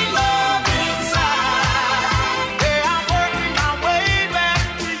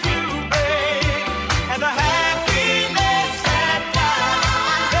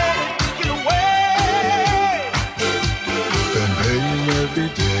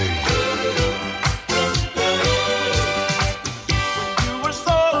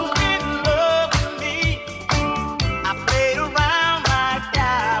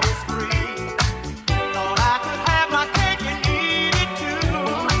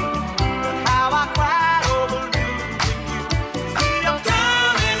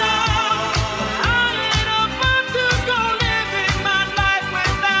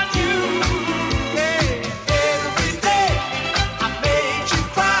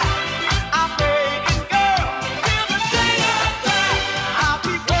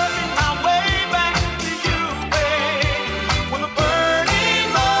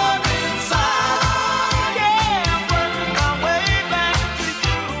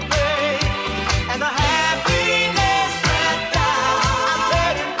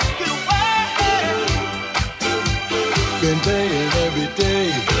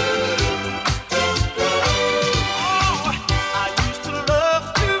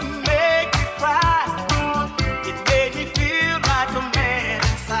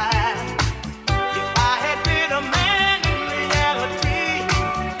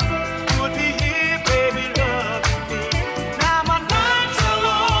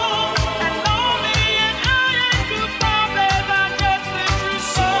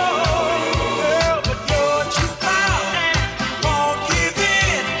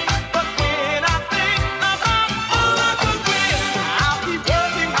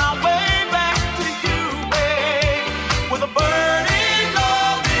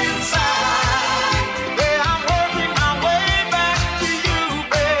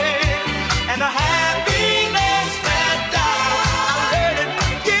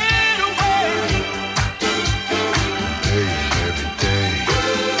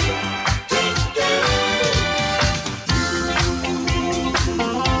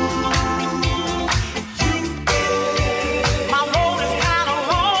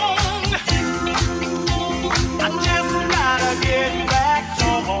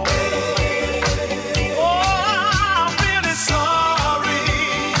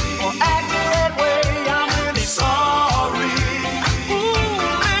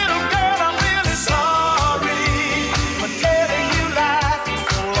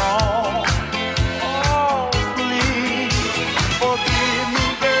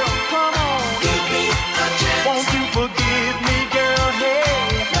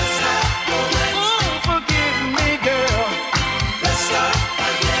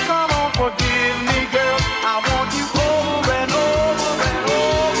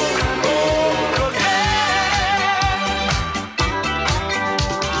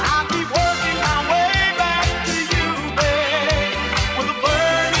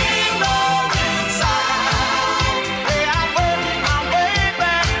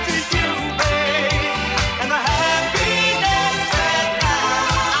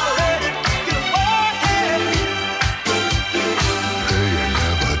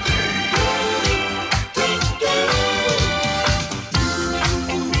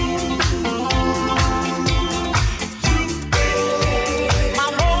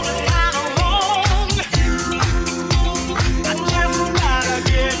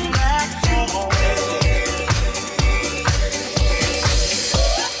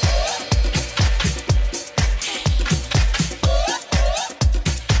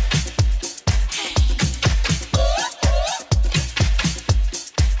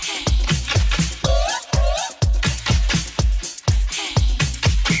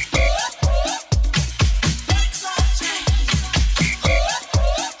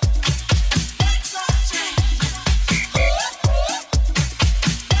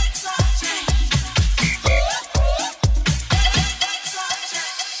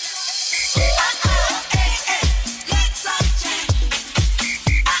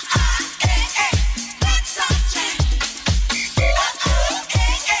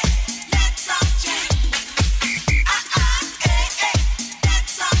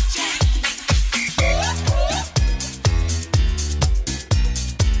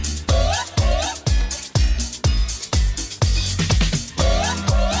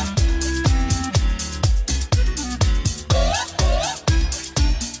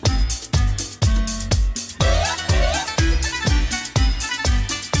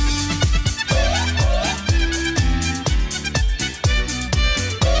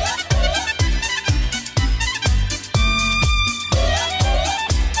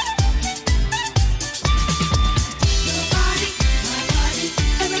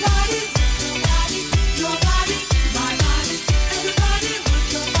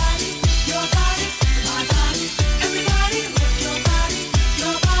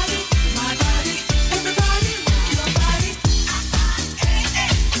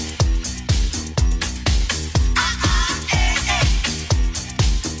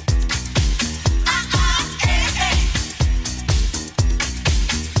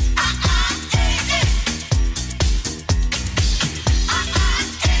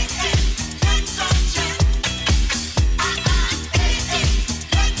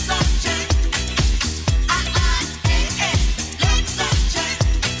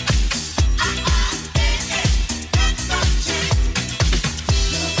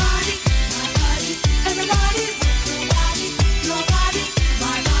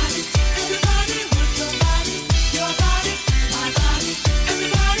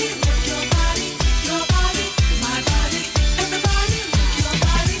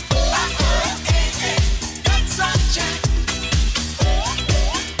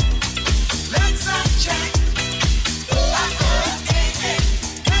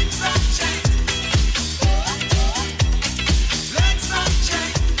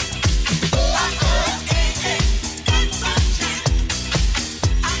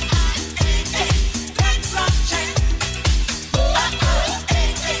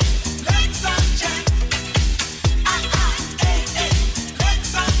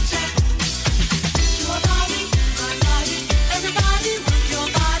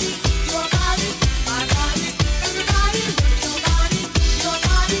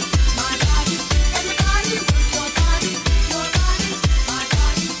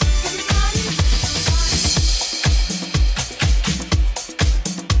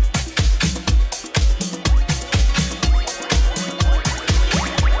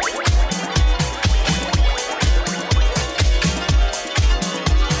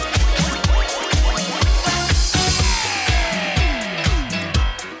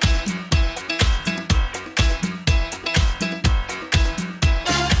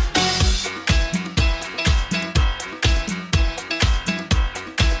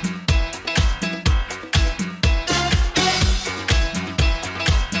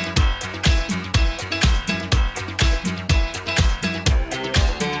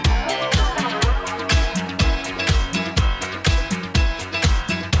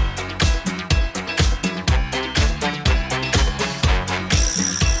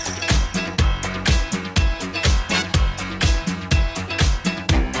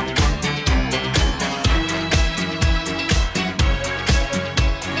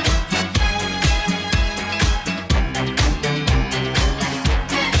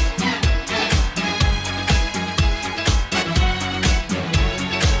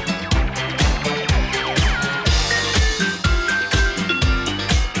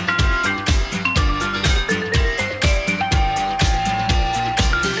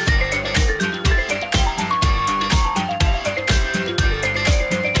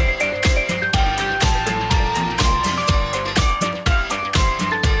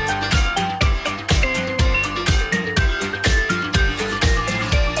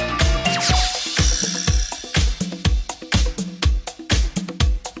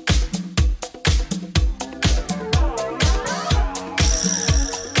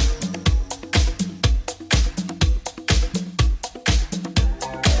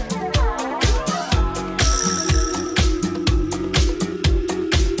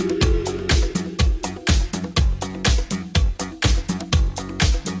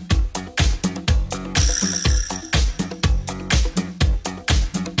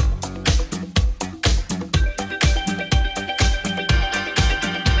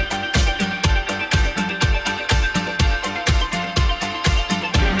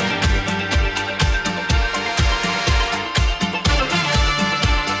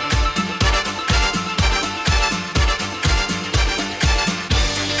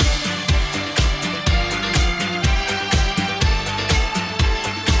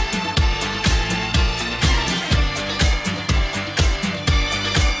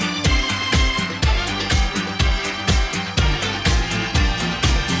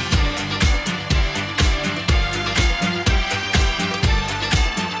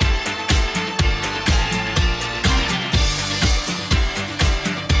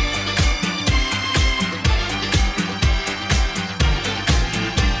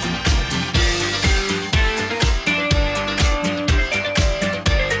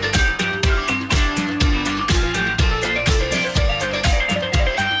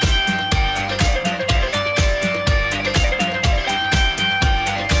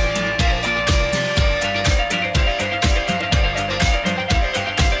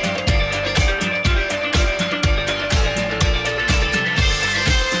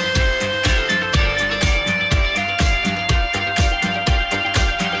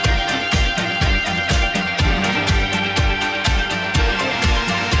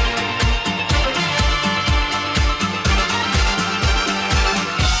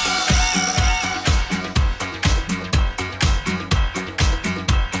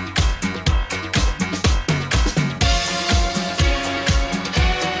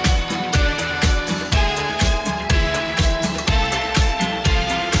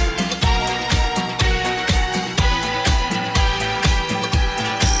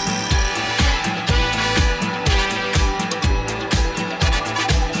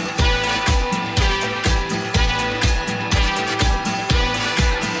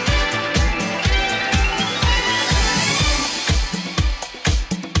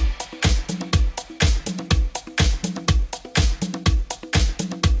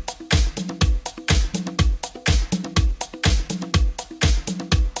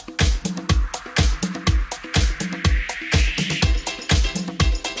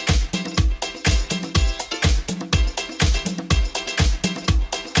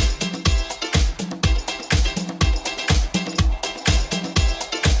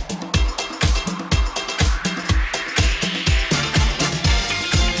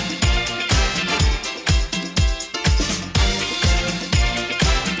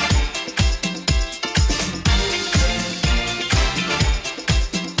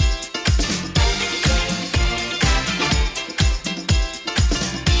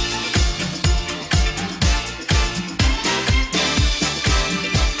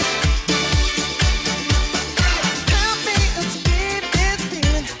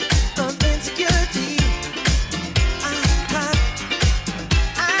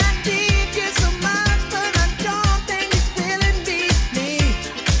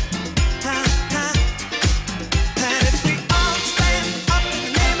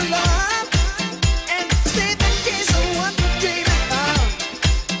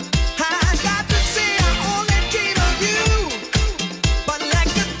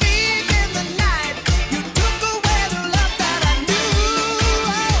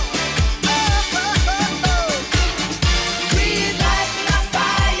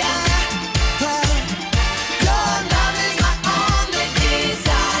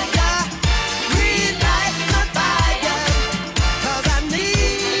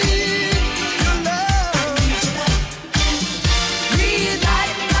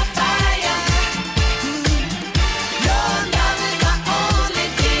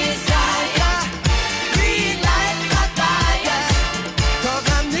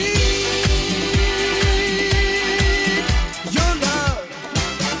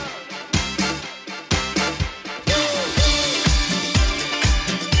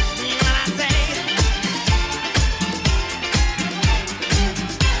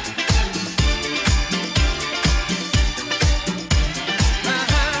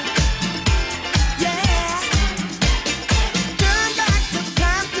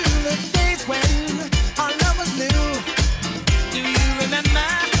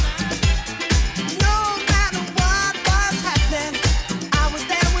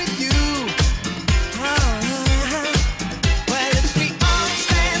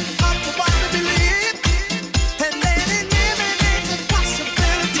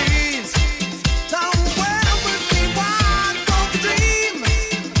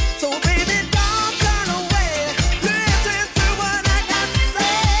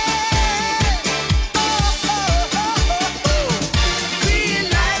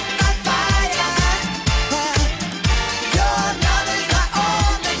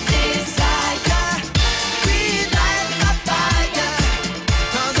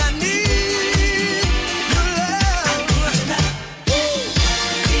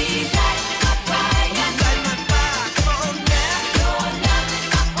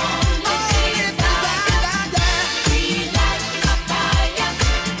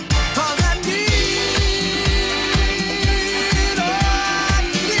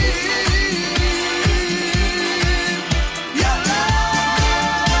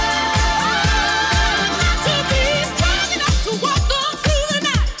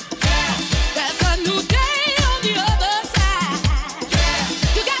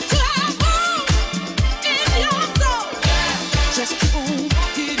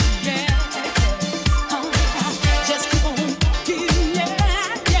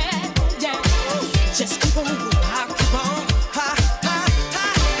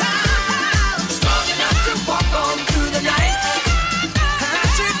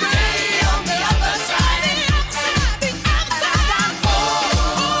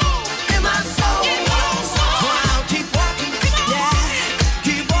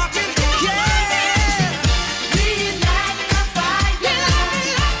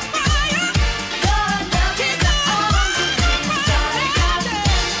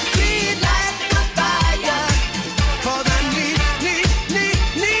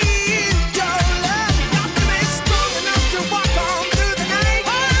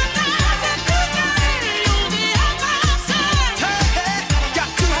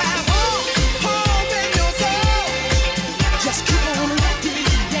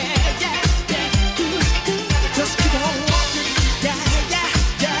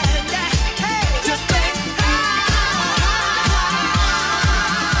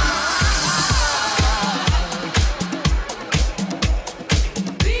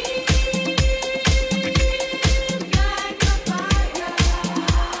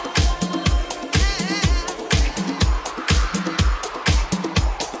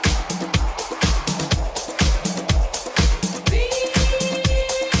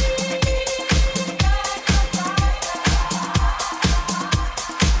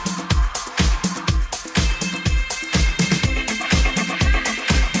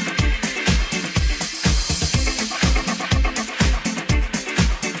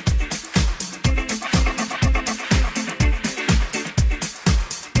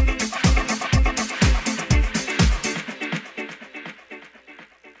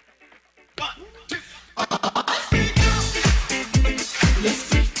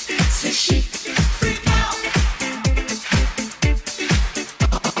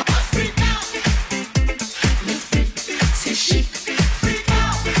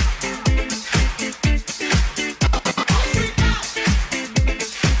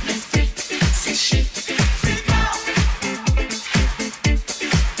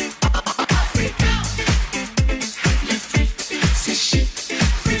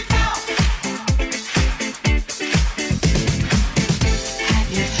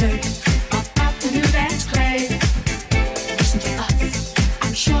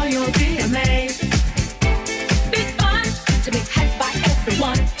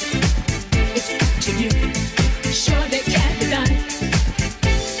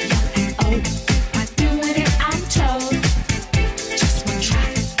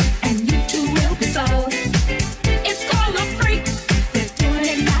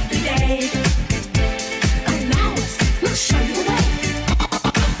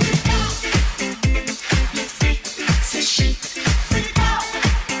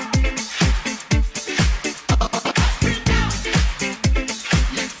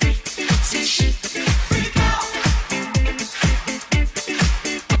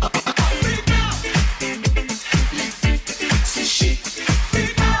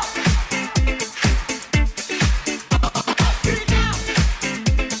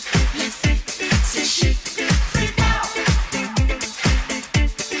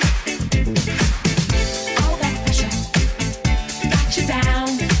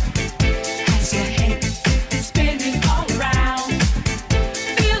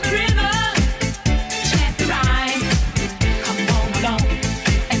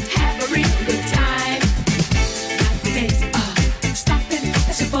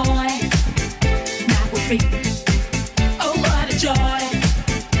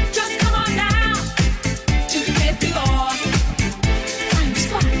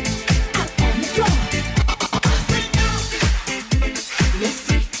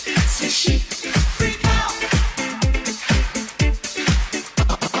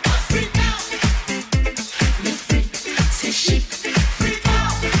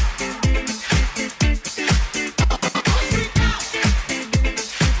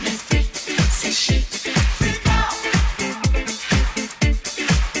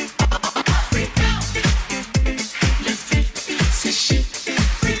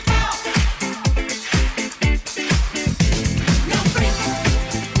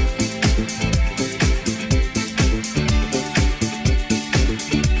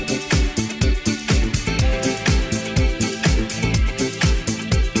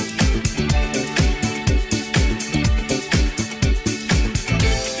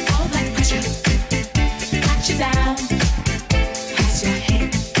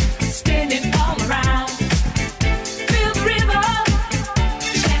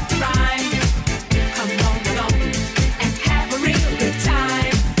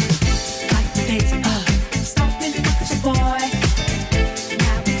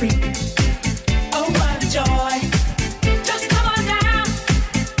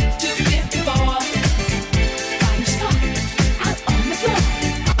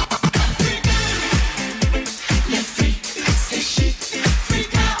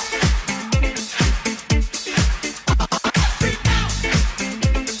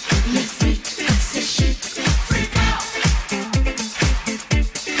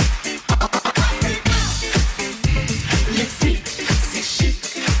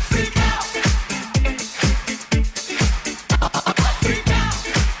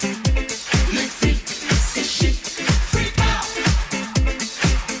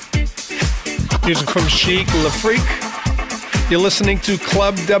 Music from Chic, Le Freak. You're listening to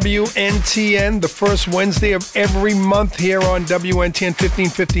Club WNTN, the first Wednesday of every month here on WNTN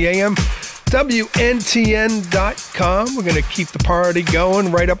 1550 AM. WNTN.com. We're going to keep the party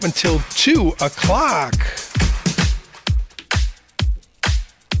going right up until 2 o'clock.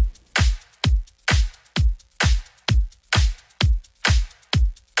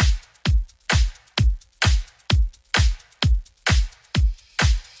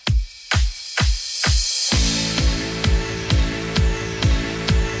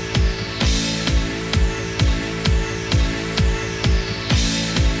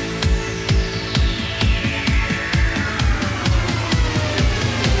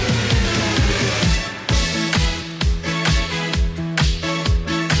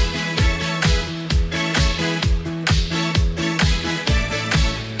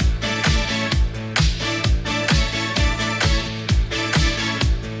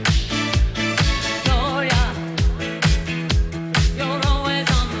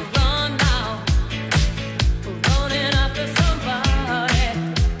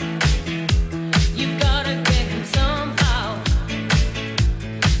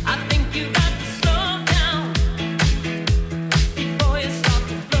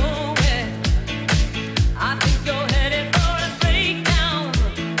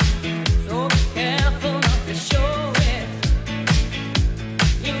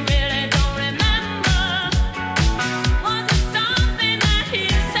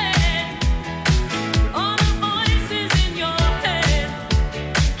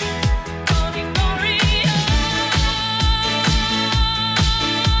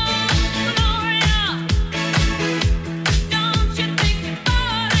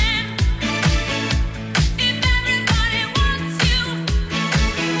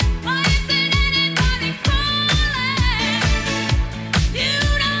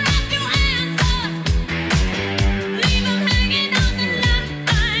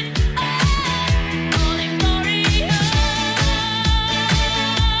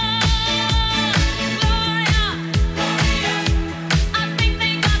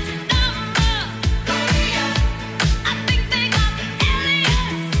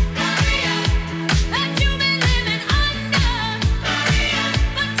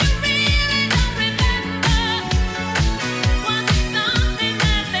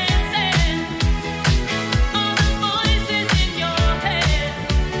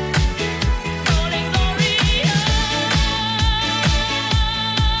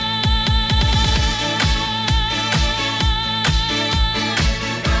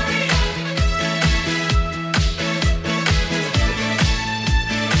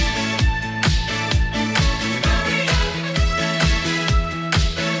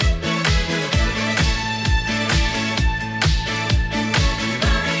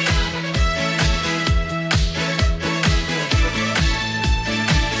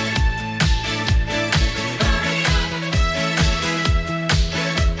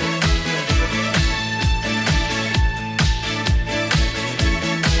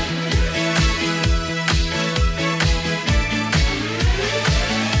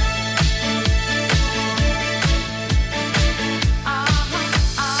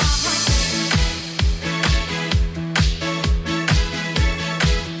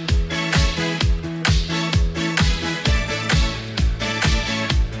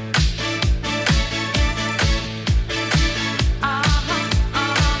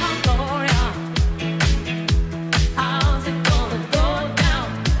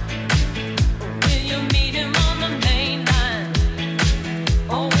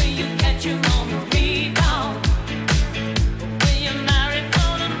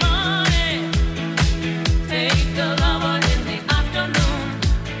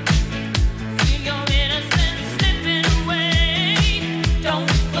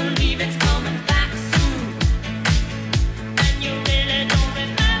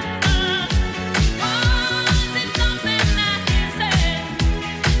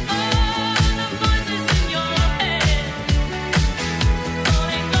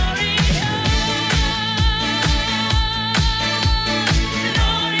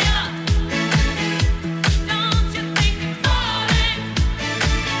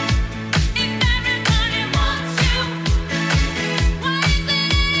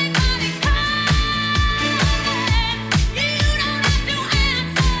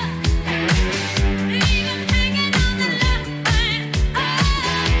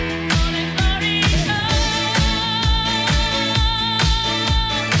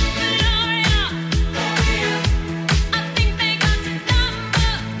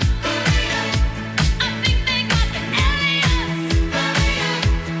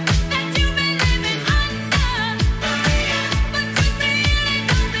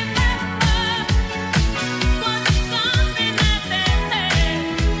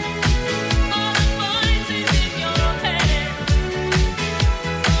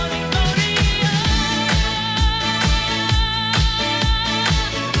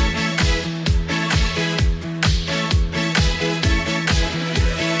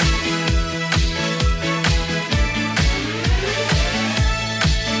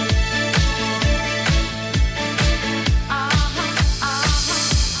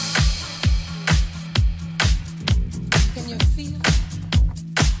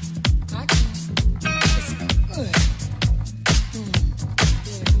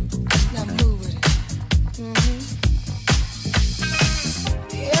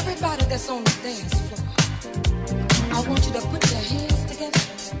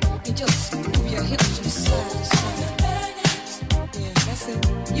 just move your hips from side to side. Yeah, that's it.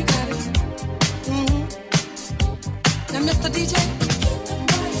 You got it. Now, Mr. DJ,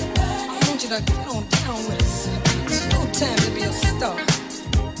 I want you to get on down with us. It's no time to be a star.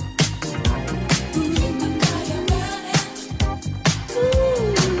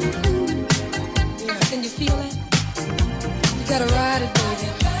 Yeah, can you feel it? You gotta ride it, baby.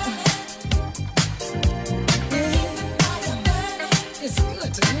 Yeah, it's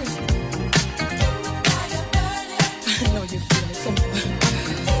good to me. I know you feel it. Come on.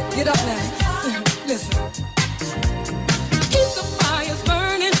 Get up now. Listen. Keep the fires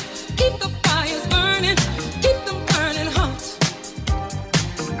burning. Keep the fires burning. Keep them burning hot.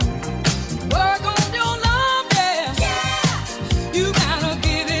 Work on your love, yeah. You gotta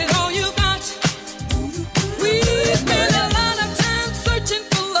give it all you got. We spend a lot of time searching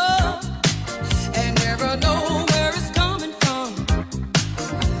for love and never know where it's coming from.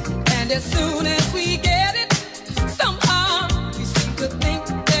 And as soon as we get it, somehow we seem to think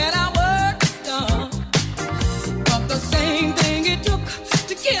that our work is done. But the same thing it took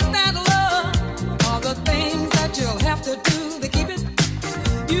to get that love are the things that you'll have to do to keep it.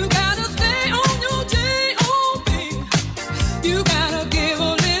 You gotta stay on your J.O.B. You gotta give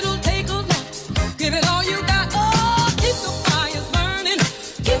a little, take a lot. Give it all you got. Oh, keep the fires burning.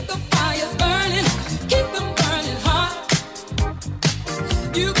 Keep the fires burning. Keep them burning hot.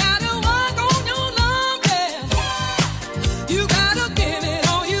 You gotta work on your love, yeah. You gotta give it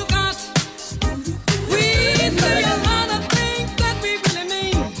all you got. We say a lot of things that we really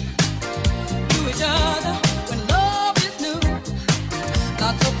mean to each other when love is new.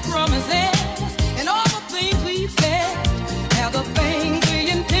 Lots of promises and all the things we've said are the things we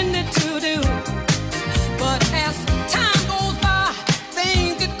intended to do. But as time goes by,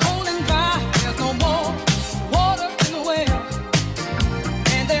 things get cold and dry. There's no more water in the well,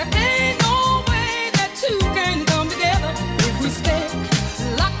 and there ain't no way that two can come together if we stay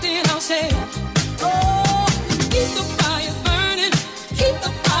locked in our shell. Oh, keep the fires burning. Keep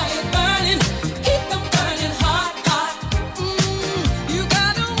the fires burning. Keep them burning hot, hot. You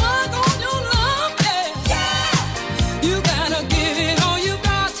gotta work on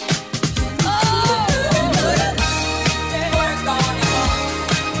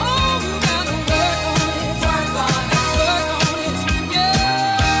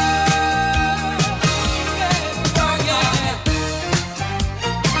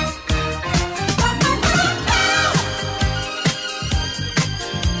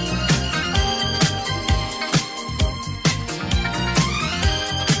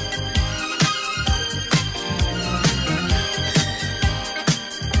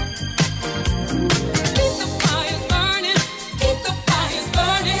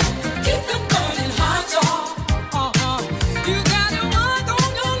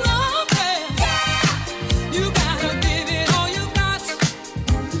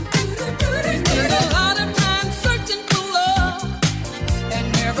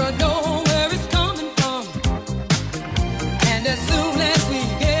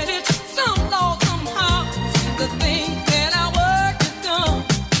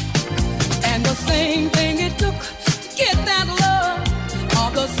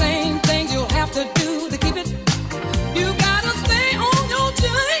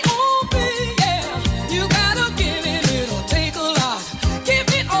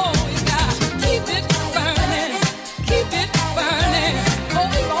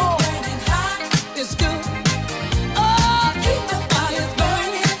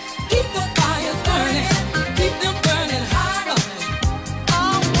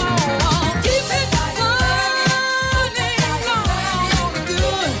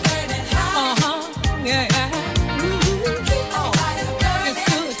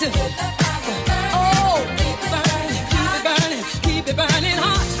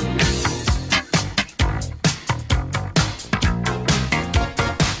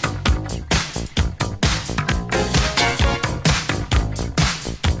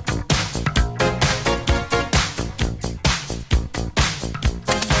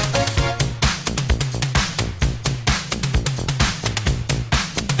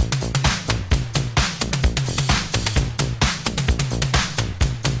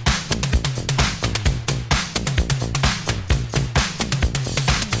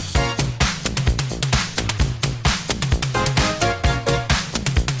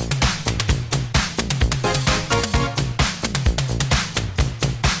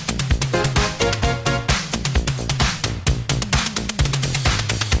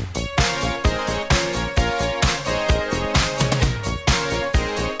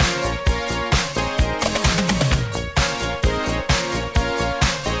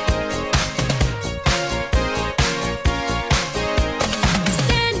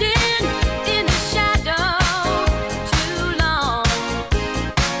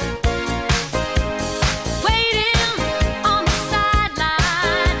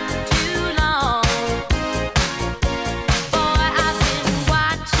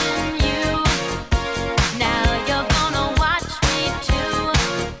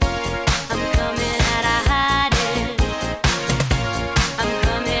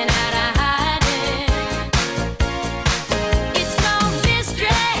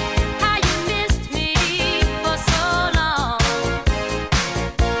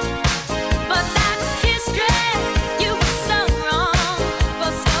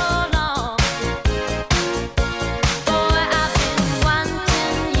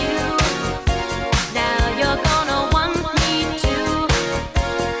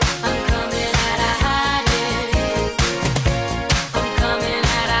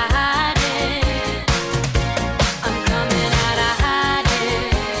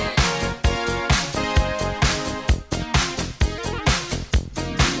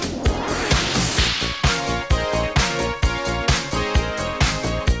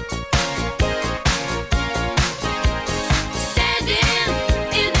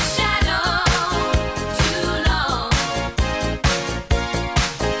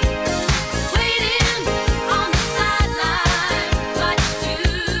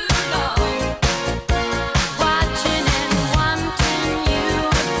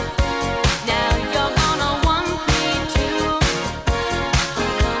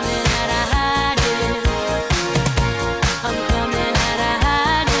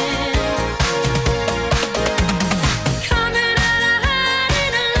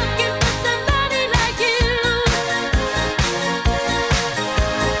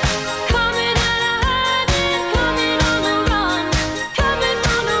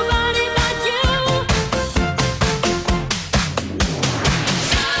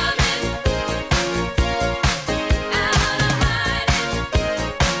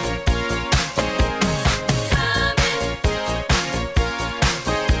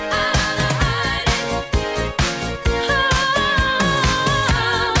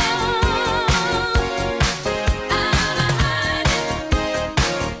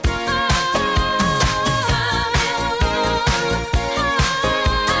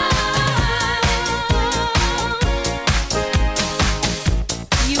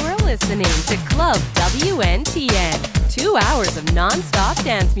WNTN. 2 hours of non-stop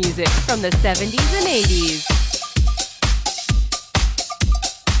dance music from the 70s and 80s.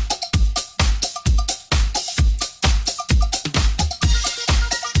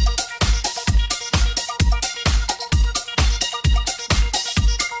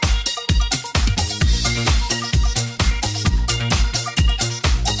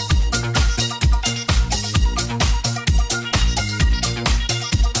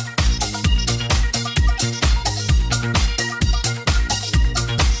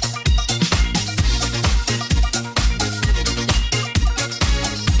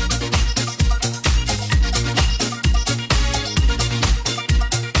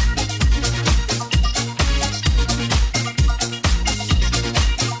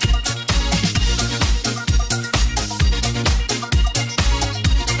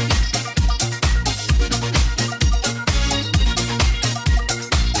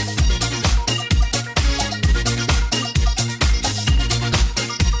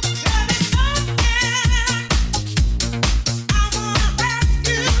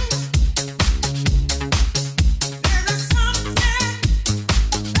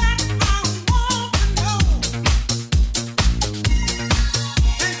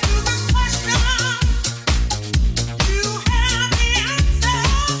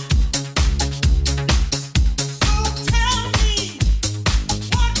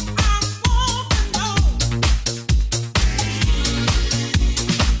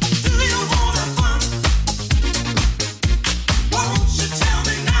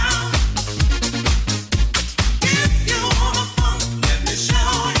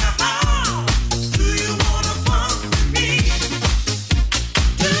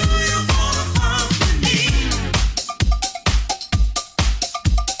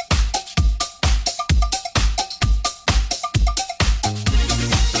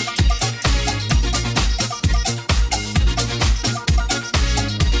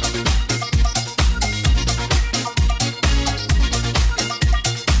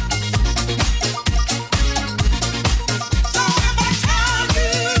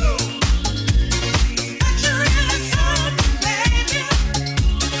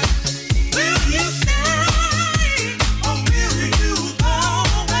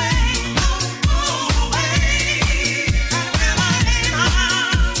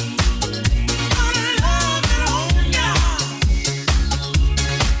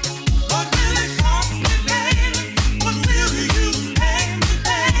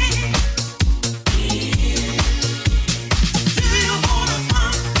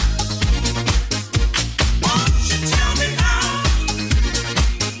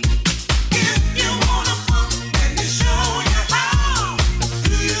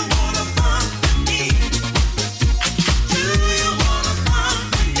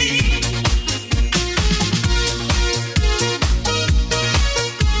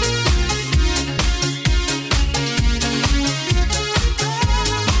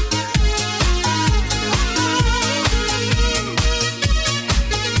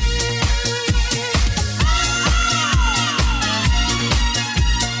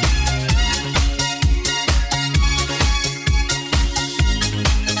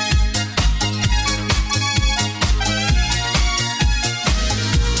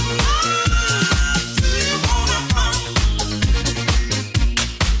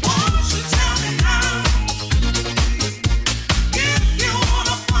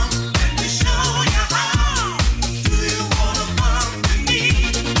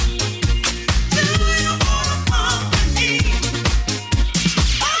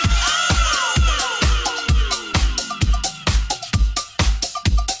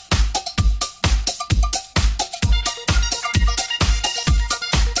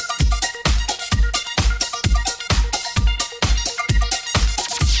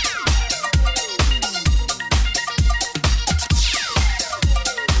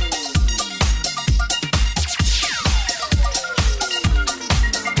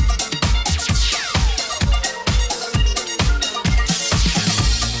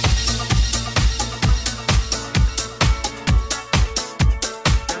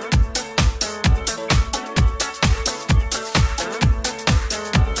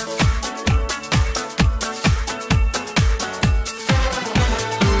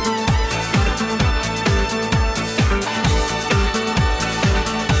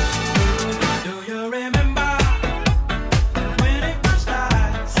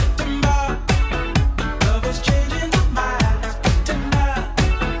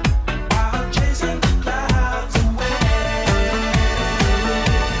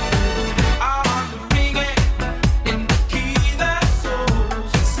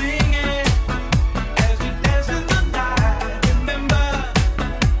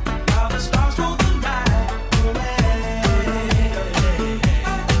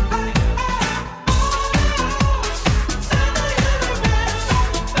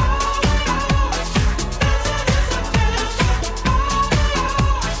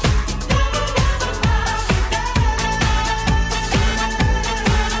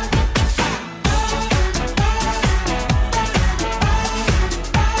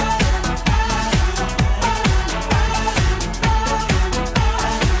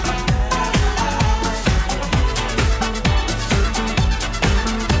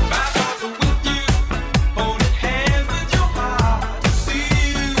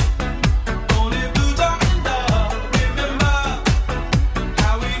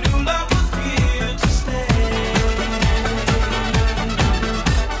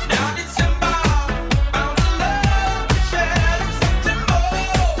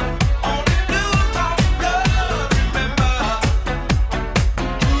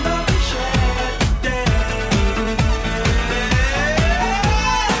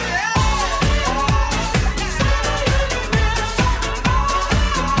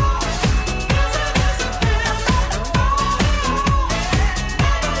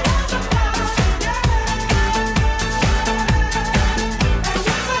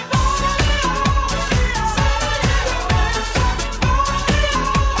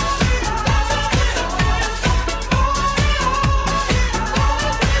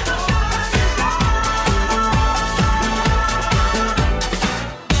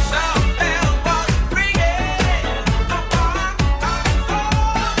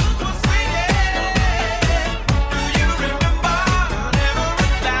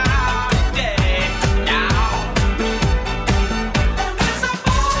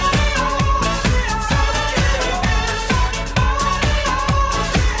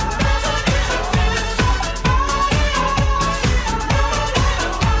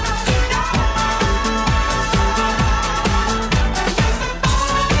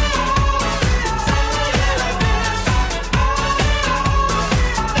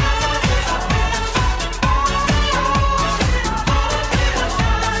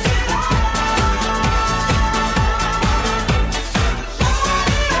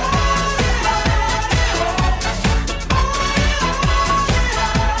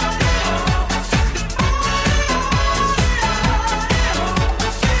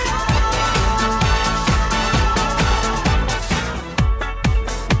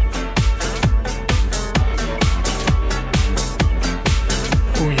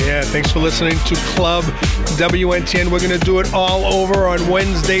 Thanks for listening to Club WNTN. We're going to do it all over on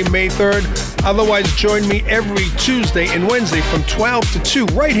Wednesday, May 3rd. Otherwise, join me every Tuesday and Wednesday from 12 to 2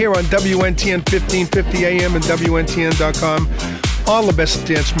 right here on WNTN 1550 AM and WNTN.com. All the best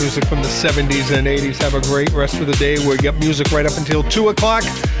dance music from the 70s and 80s. Have a great rest of the day. We'll get music right up until 2 o'clock.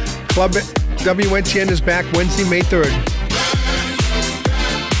 Club WNTN is back Wednesday, May 3rd.